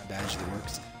this, my badge that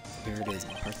works. So here it is,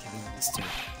 my heart's giving this too.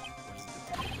 What is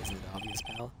it? Isn't it obvious,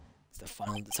 pal? It's the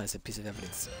final decisive piece of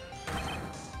evidence.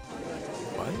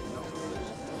 What?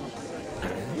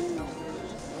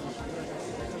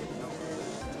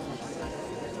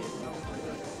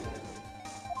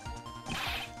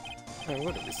 Alright,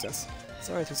 what is this?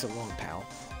 Sorry it took so long, pal.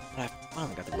 But I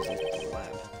finally got the results from the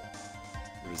lab.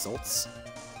 The results?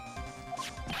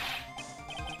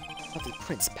 Of the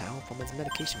prints, pal, from his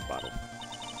medication bottle.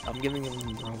 I'm giving him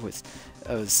the wrong voice.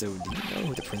 Oh, so do you know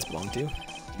who the prints belong to?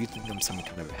 Do you think I'm some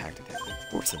kind of a hack detective? Of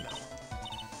course I know.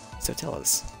 So tell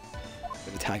us.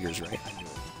 But the tiger's right, I knew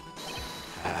it.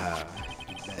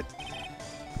 You bet.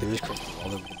 There is crystal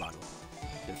all over the bottle.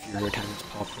 If your tiger's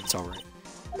paw prints alright.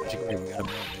 We got a mail,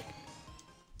 Nick.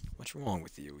 What's wrong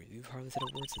with you? You've hardly said a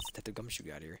word since Detective Gumshoe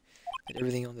got here. Did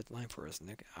everything on the line for us,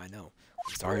 Nick. I know.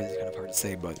 I'm sorry, it's kind of hard to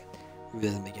say, but it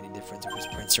doesn't make any difference if his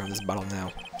prints are on this bottle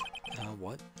now.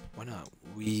 What? Why not?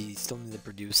 We still need to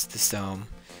produce this,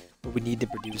 what we need to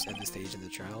produce at this stage of the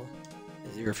trial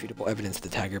is irrefutable evidence that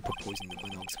the tiger put poison in the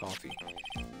Glenelg's coffee.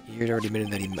 He had already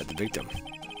admitted that he met the victim.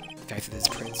 The fact that his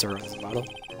prints are on this bottle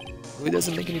really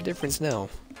doesn't make any difference now.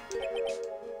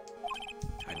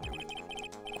 I knew it.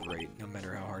 Great. No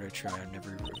matter how hard I try, I'm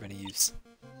never of any use.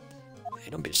 Hey,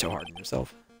 don't be so hard on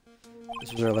yourself.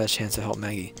 This was our last chance to help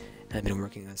Maggie, and I've been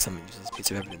working on some useless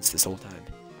piece of evidence this whole time.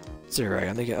 It's alright,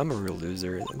 I'm a real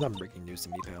loser. It's not breaking news to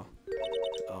me, pal.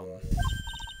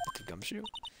 The Gumshoe?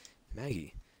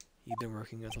 Maggie, you've been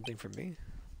working on something for me?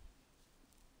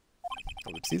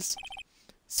 Ellipses?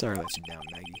 Sorry I let you down,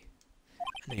 Maggie.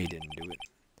 I know you didn't do it.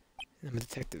 I'm a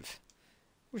detective.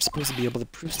 We're supposed to be able to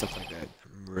prove stuff like that.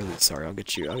 I'm really sorry, I'll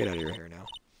get out of your hair now.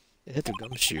 Detective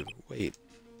Gumshoe, wait.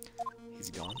 He's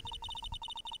gone?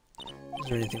 Is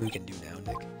there anything we can do now,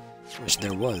 Nick? Wish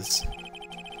there was.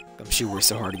 Gumshoe worked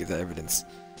so hard to get that evidence.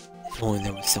 If only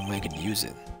there was some way I could use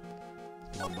it.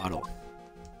 Small bottle.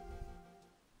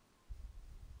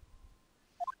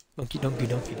 Donkey donkey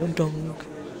donkey donk donk.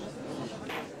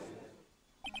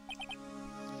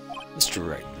 Mr.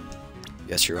 Wright.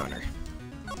 Yes, Your Honor.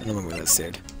 I know when we last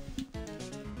said.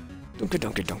 Donkey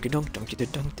donkey donkey donk donkey da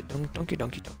donk da donk donkey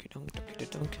donkey donkey donk donkey da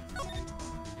donk.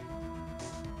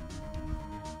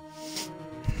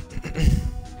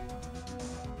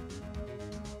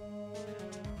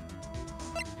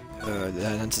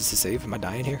 That's just to save. Am I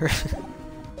dying here?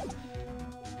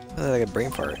 Like a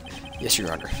brain fart. Yes,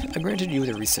 Your Honor. I granted you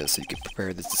the recess so you could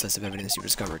prepare this decisive evidence you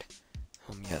discovered.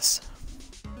 Yes.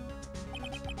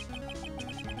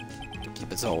 To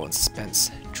keep us all in suspense,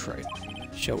 try.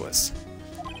 Show us.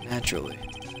 Naturally.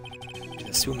 We can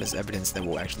assume as evidence that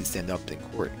will actually stand up in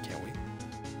court, can't we?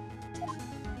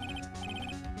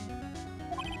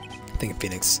 Think of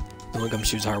Phoenix. Don't let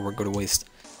Gumshoe's hard work go to waste.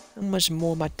 How much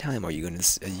more of my time are you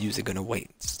gonna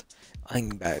waste? I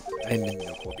ain't been in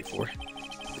no court before.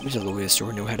 It was a lawyer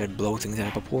sure knew how to blow things out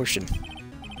of proportion.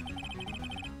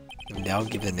 And now,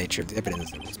 given the nature of the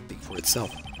evidence, it will speak for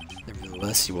itself.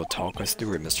 Nevertheless, you will talk us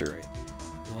through it, Mr. Wright.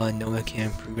 Well, I know I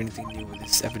can't prove anything new with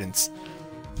this evidence.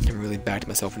 I really backed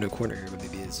myself into a corner here, but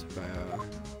maybe it's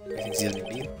he thinks he has me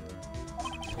beat.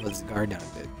 I'll let his guard down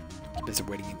a bit. Keep us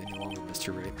waiting any longer,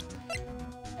 Mr. Wright.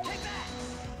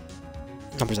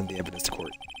 I'll present the evidence to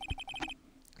court.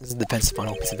 This is the defense's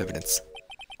final piece of evidence.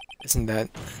 Isn't that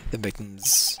the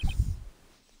victim's...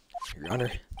 Your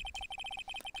Honor?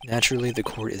 Naturally, the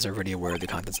court is already aware of the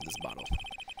contents of this bottle.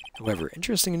 However,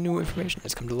 interesting and new information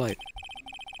has come to light.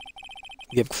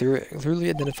 We have clearly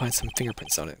identified some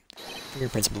fingerprints on it.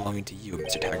 Fingerprints belonging to you,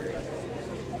 Mr. Tiger.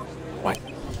 What?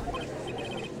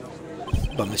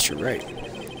 But Mr. Wright,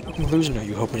 what conclusion are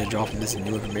you hoping to draw from this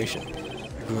new information?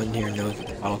 Everyone here knows what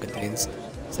the bottle contains,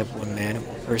 except one man.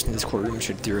 One person in this courtroom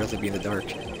should theoretically be in the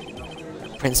dark.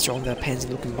 Prince throwing that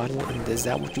pansy-looking bottle, and is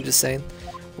that what you just saying?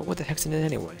 Well, what the heck's in it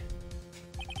anyway?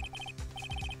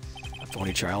 A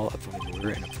phony trial, a phony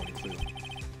lawyer, and a phony clue.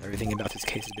 Everything about this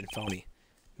case has been phony,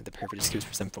 with the perfect excuse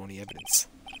for some phony evidence.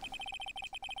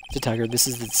 Mr. Tiger, this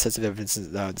is the decisive evidence,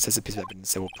 decisive piece of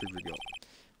evidence that will prove your guilt.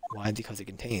 Why? Because it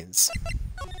contains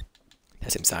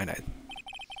potassium cyanide.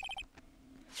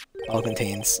 Bottle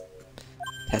contains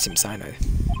potassium cyanide.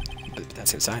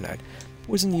 Potassium cyanide.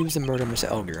 Poison used to murder Mr.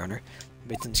 Elg, Your Honor. The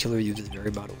victim's killer used this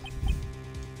very bottle.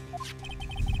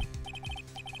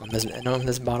 On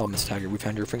this bottle, Mr. Tiger, we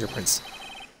found your fingerprints.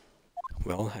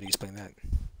 Well, how do you explain that?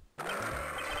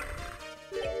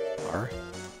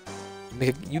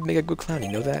 You make a good clown,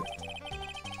 you know that?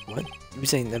 What? You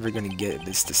saying never gonna get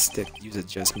this to stick. Use it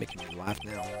just making me laugh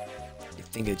now. You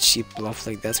think a cheap bluff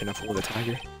like that's gonna fool the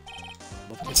tiger?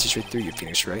 Well, it's straight through you,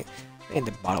 Phoenix, right? And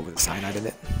the bottle with the cyanide in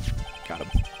it. Got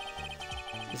him.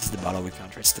 This is the bottle we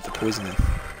found. Try to stick the poison in.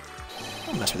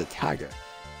 Don't mess with the tiger.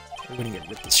 We're gonna get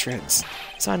ripped to shreds.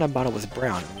 The cyanide bottle was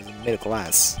brown and was made of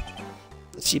glass.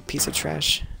 A cheap piece of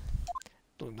trash.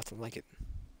 Look, nothing like it.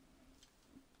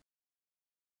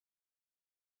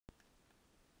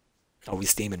 Oh,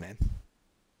 he's steaming, man.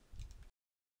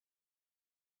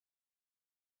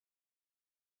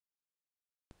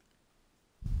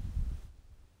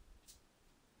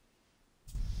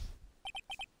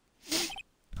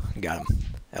 Got him.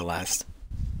 At last.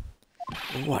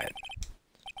 What?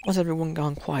 Why's everyone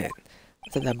gone quiet?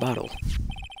 What's in that bottle?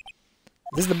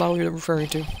 Is this the bottle you're referring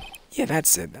to? Yeah,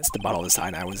 that's it. That's the bottle the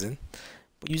cyanide was in.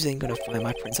 But you ain't gonna find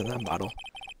my prints on that bottle.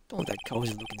 Don't let that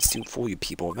cozy-looking suit fool you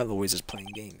people. That always is playing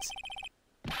games.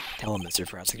 Tell him, Mr.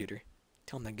 Prosecutor.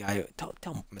 Tell him that guy. Tell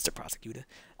him, Mr. Prosecutor.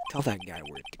 Tell that guy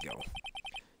where to go.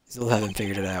 Still haven't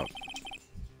figured it out.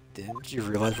 Didn't you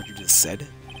realize what you just said?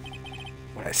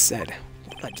 What I said?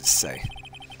 What did I just say?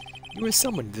 You were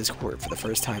summoned to this court for the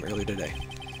first time earlier today.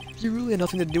 You really had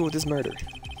nothing to do with this murder.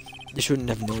 You shouldn't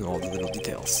have known all the little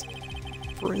details.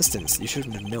 For instance, you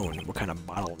shouldn't have known what kind of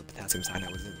bottle the potassium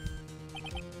cyanide was in.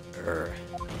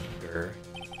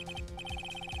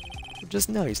 Just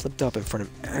now, you slipped up in front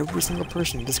of every single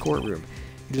person in this courtroom.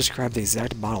 You described the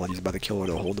exact bottle used by the killer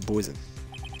to hold the poison.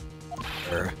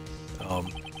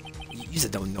 You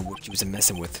just don't know what you was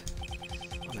messing with.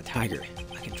 I'm a tiger.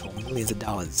 I control millions of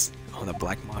dollars on the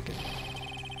black market.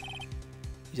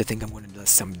 You think I'm going to let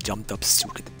some jumped-up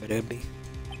suit get the better of me?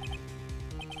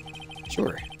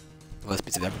 Sure. The last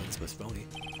piece of evidence was phony.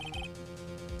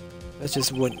 That's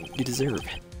just what you deserve.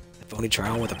 A phony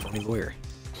trial with a phony lawyer.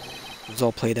 It was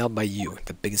all played out by you,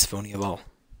 the biggest phony of all.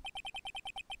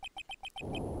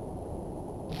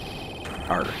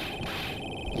 Arr.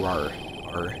 Rar.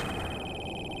 Arr.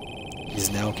 He's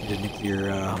now committed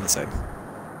nuclear homicide.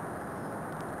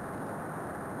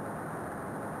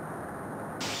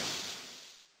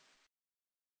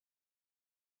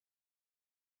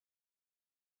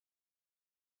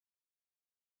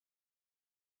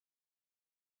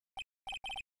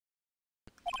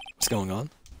 What's going on?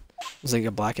 It's like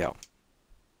a blackout.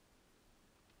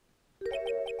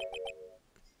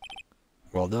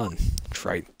 Well done,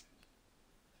 Wright.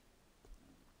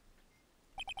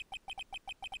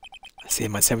 I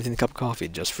saved my 17th cup of coffee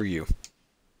just for you.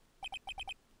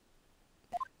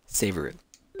 Savor it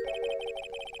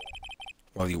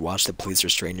while you watch the police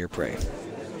restrain your prey.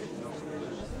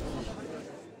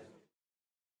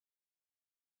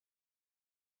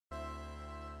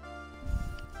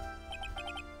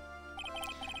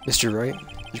 Mr. Wright,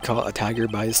 you caught a tiger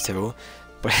by his toe,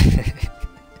 but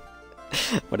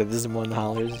but if this one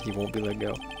hollers, he won't be let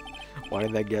go. Why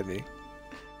did that get me?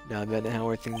 Now then, how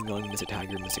are things going, Mr.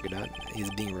 Tiger, Mr. Cadet? He's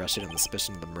being arrested on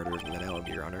suspicion of the murder of Linnell,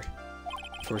 Your Honor.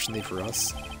 Fortunately for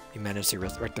us, we managed to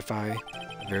rectify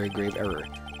a very grave error.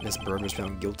 Miss Bird was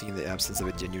found guilty in the absence of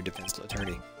a genuine defense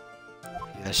attorney.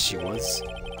 Yes, she was.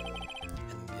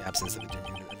 In the absence of a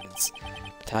genuine evidence.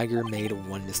 The Tiger made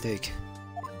one mistake.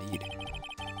 Indeed.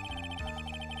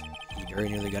 He very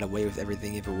nearly got away with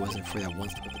everything if it wasn't for that one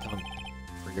slip of the tongue.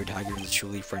 For your Tiger is a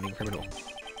truly frightening criminal.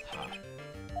 Ha.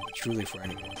 Truly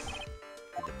frightening.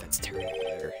 The defense attorney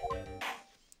over there.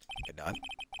 Good not.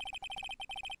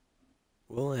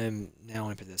 Well, I'm now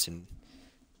in position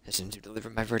to deliver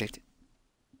my verdict.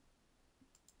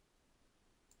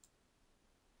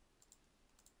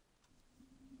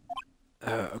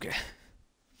 Okay.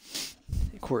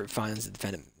 The court finds the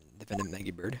defendant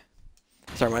Maggie Bird.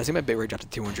 Sorry, when I see my bitrate dropped to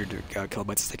 200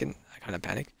 kilobytes a second, I kind of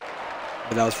panic.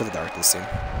 But that was for the darkness scene.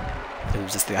 It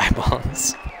was just the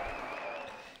eyeballs.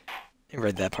 I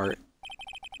read that part.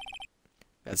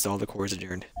 That's all. The court is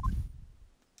adjourned.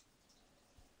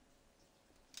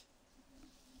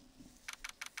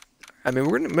 I mean,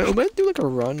 we're gonna do like a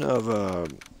run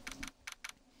of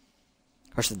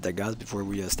Crush the Dead Gods before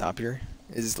we stop here.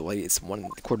 It's late. It's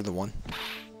 1:45.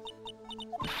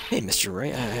 Hey, Mr.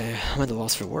 Wright, I'm at a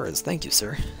loss for words. Thank you,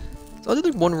 sir. So I'll do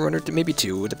like one run or two, maybe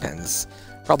two. It depends.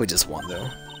 Probably just one though.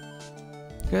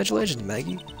 Congratulations,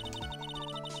 Maggie.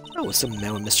 I was so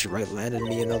mad when Mr. Wright landed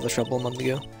me in all the trouble a month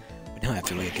ago, but now I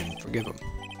feel like I can forgive him.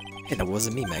 Hey, that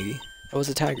wasn't me, Maggie. That was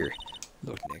a tiger.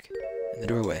 Look, Nick. In the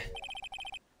doorway.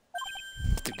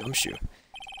 The gumshoe.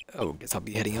 Oh, guess I'll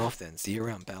be heading off then. See you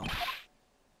around, pal.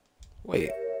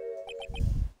 Wait.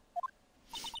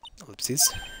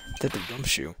 Ellipses. Detective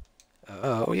Gumshoe.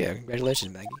 Oh yeah,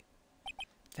 congratulations, Maggie.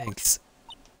 Thanks.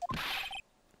 I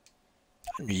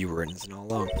knew you were innocent all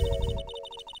along.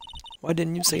 Why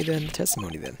didn't you say that in the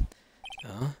testimony then?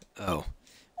 Oh.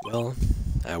 Well,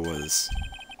 I was.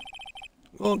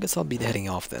 Well, guess I'll be heading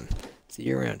off then. See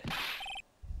you around.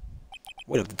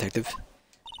 Wait up, detective.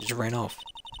 He just ran off.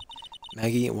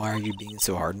 Maggie, why are you being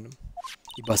so hard on him?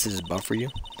 He busted his butt for you?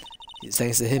 It's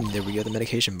thanks to him that we got the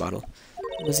medication bottle.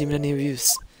 It wasn't even any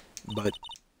use. But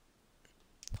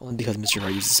only because Mr.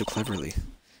 Wright used it so cleverly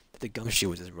that the gumshoe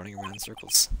was just running around in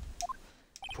circles.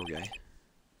 Poor guy.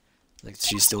 Like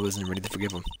she still isn't ready to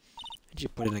forgive him. Did you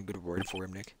put in a good word for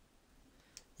him, Nick?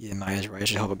 Yeah, Maya's right. I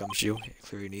should help a gumshoe. It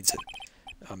clearly needs it.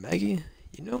 Maggie,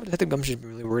 you know Detective Gumshoe's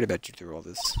been really worried about you through all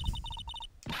this.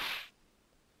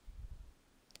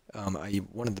 I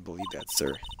wanted to believe that,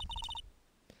 sir.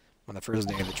 On the first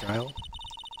day of the trial,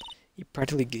 he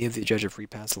practically gave the judge a free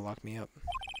pass to lock me up.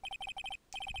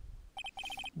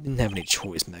 He didn't have any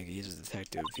choice, Maggie. He's a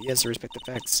detective. He has to respect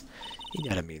the facts. He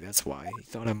doubted me, that's why. He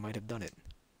thought I might have done it.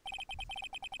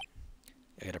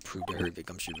 I gotta prove to her that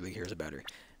Gumshoe really cares about her.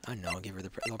 I know, I'll give her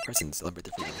the little present to celebrate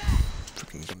the freedom.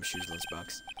 Freaking Gumshoe's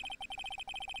lunchbox.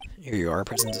 Here you are, a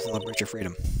present to celebrate your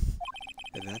freedom.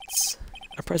 That's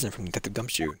a present from Detective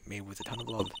Gumshoe, made with a ton of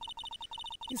love.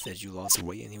 He says you lost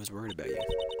weight and he was worried about you.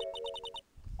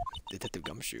 Detective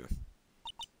Gumshoe.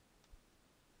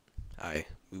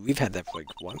 We've had that for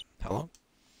like, what? How long?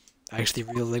 I actually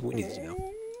really like what we need to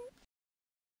know.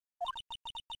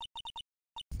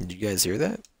 Did you guys hear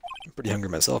that? I'm pretty hungry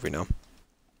myself, you know.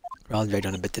 Probably dragged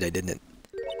on a bit today, didn't it?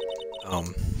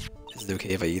 Is it okay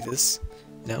if I eat this?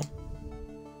 No?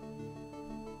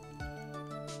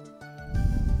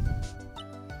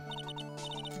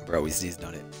 Bro, he's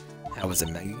done it. How was it,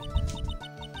 Maggie?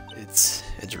 It's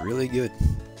really good.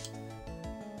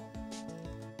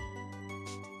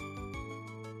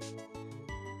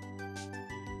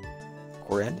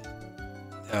 Core end?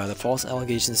 The false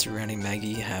allegations surrounding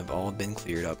Maggie have all been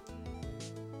cleared up.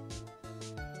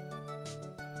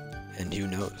 And who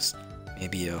knows,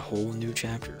 maybe a whole new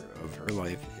chapter of her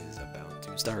life is about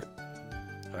to start.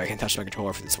 Oh, I can't touch my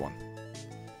controller for this one.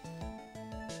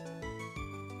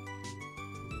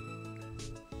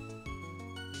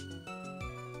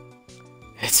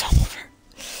 It's over.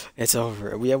 It's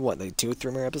over. We have what, like 2 or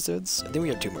 3 more episodes? I think we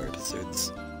have 2 more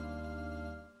episodes.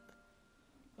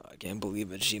 I can't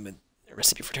believe achievement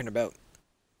recipe for turnabout.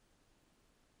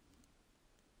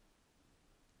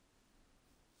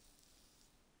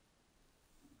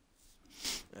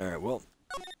 Alright, well,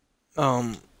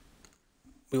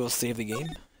 we will save the game,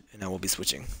 and I will be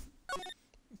switching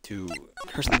to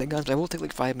Curse of the Gods, but I will take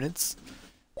like 5 minutes,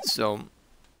 so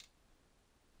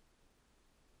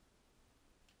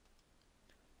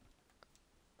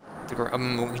we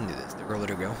can do this. The girl, let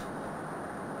her go.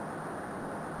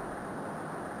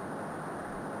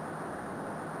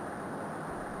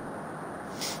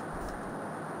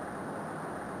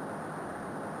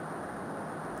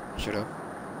 Shut up.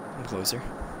 Come closer.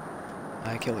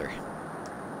 I kill her.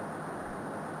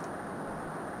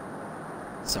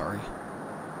 Sorry,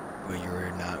 but you're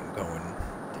not going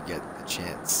to get the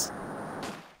chance.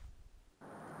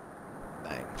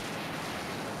 Bang.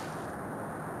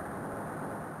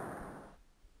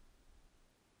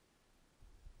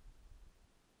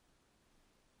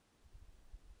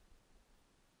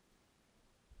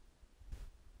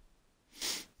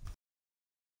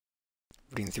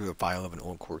 Reading through a file of an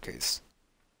old court case.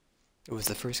 It was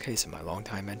the first case of my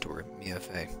longtime mentor, Mia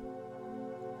Fey.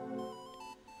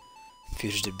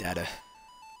 Fugitive data.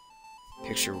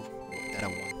 Picture data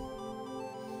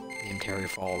 1. Name Terry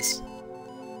Falls.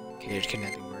 Cage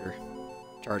kidnapping murder.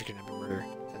 Charge kidnapping murder.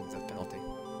 Sentence death penalty.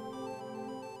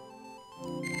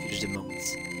 Fugitive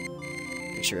moments.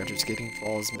 Picture after escaping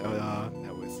Falls met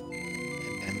with.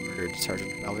 And then murdered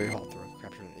Sergeant Mallory Hawthorne,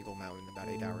 captured on Eagle Mountain about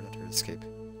 8 hours after his escape.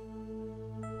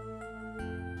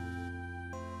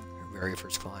 Her very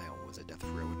first client was a death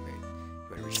row inmate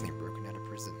who had recently broken out of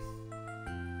prison.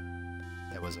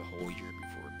 That was a whole year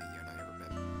before me and I ever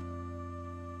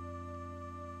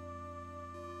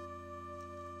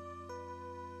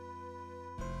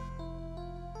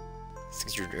met.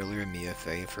 6 years earlier, Mia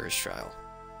Fey first trial.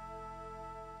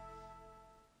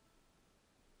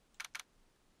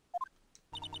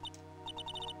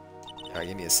 Alright,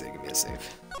 give me a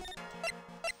save.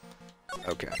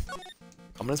 Okay.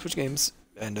 I'm gonna switch games,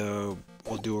 and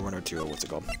we'll do a run or two of what's it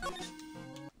called?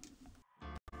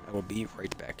 I will be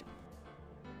right back.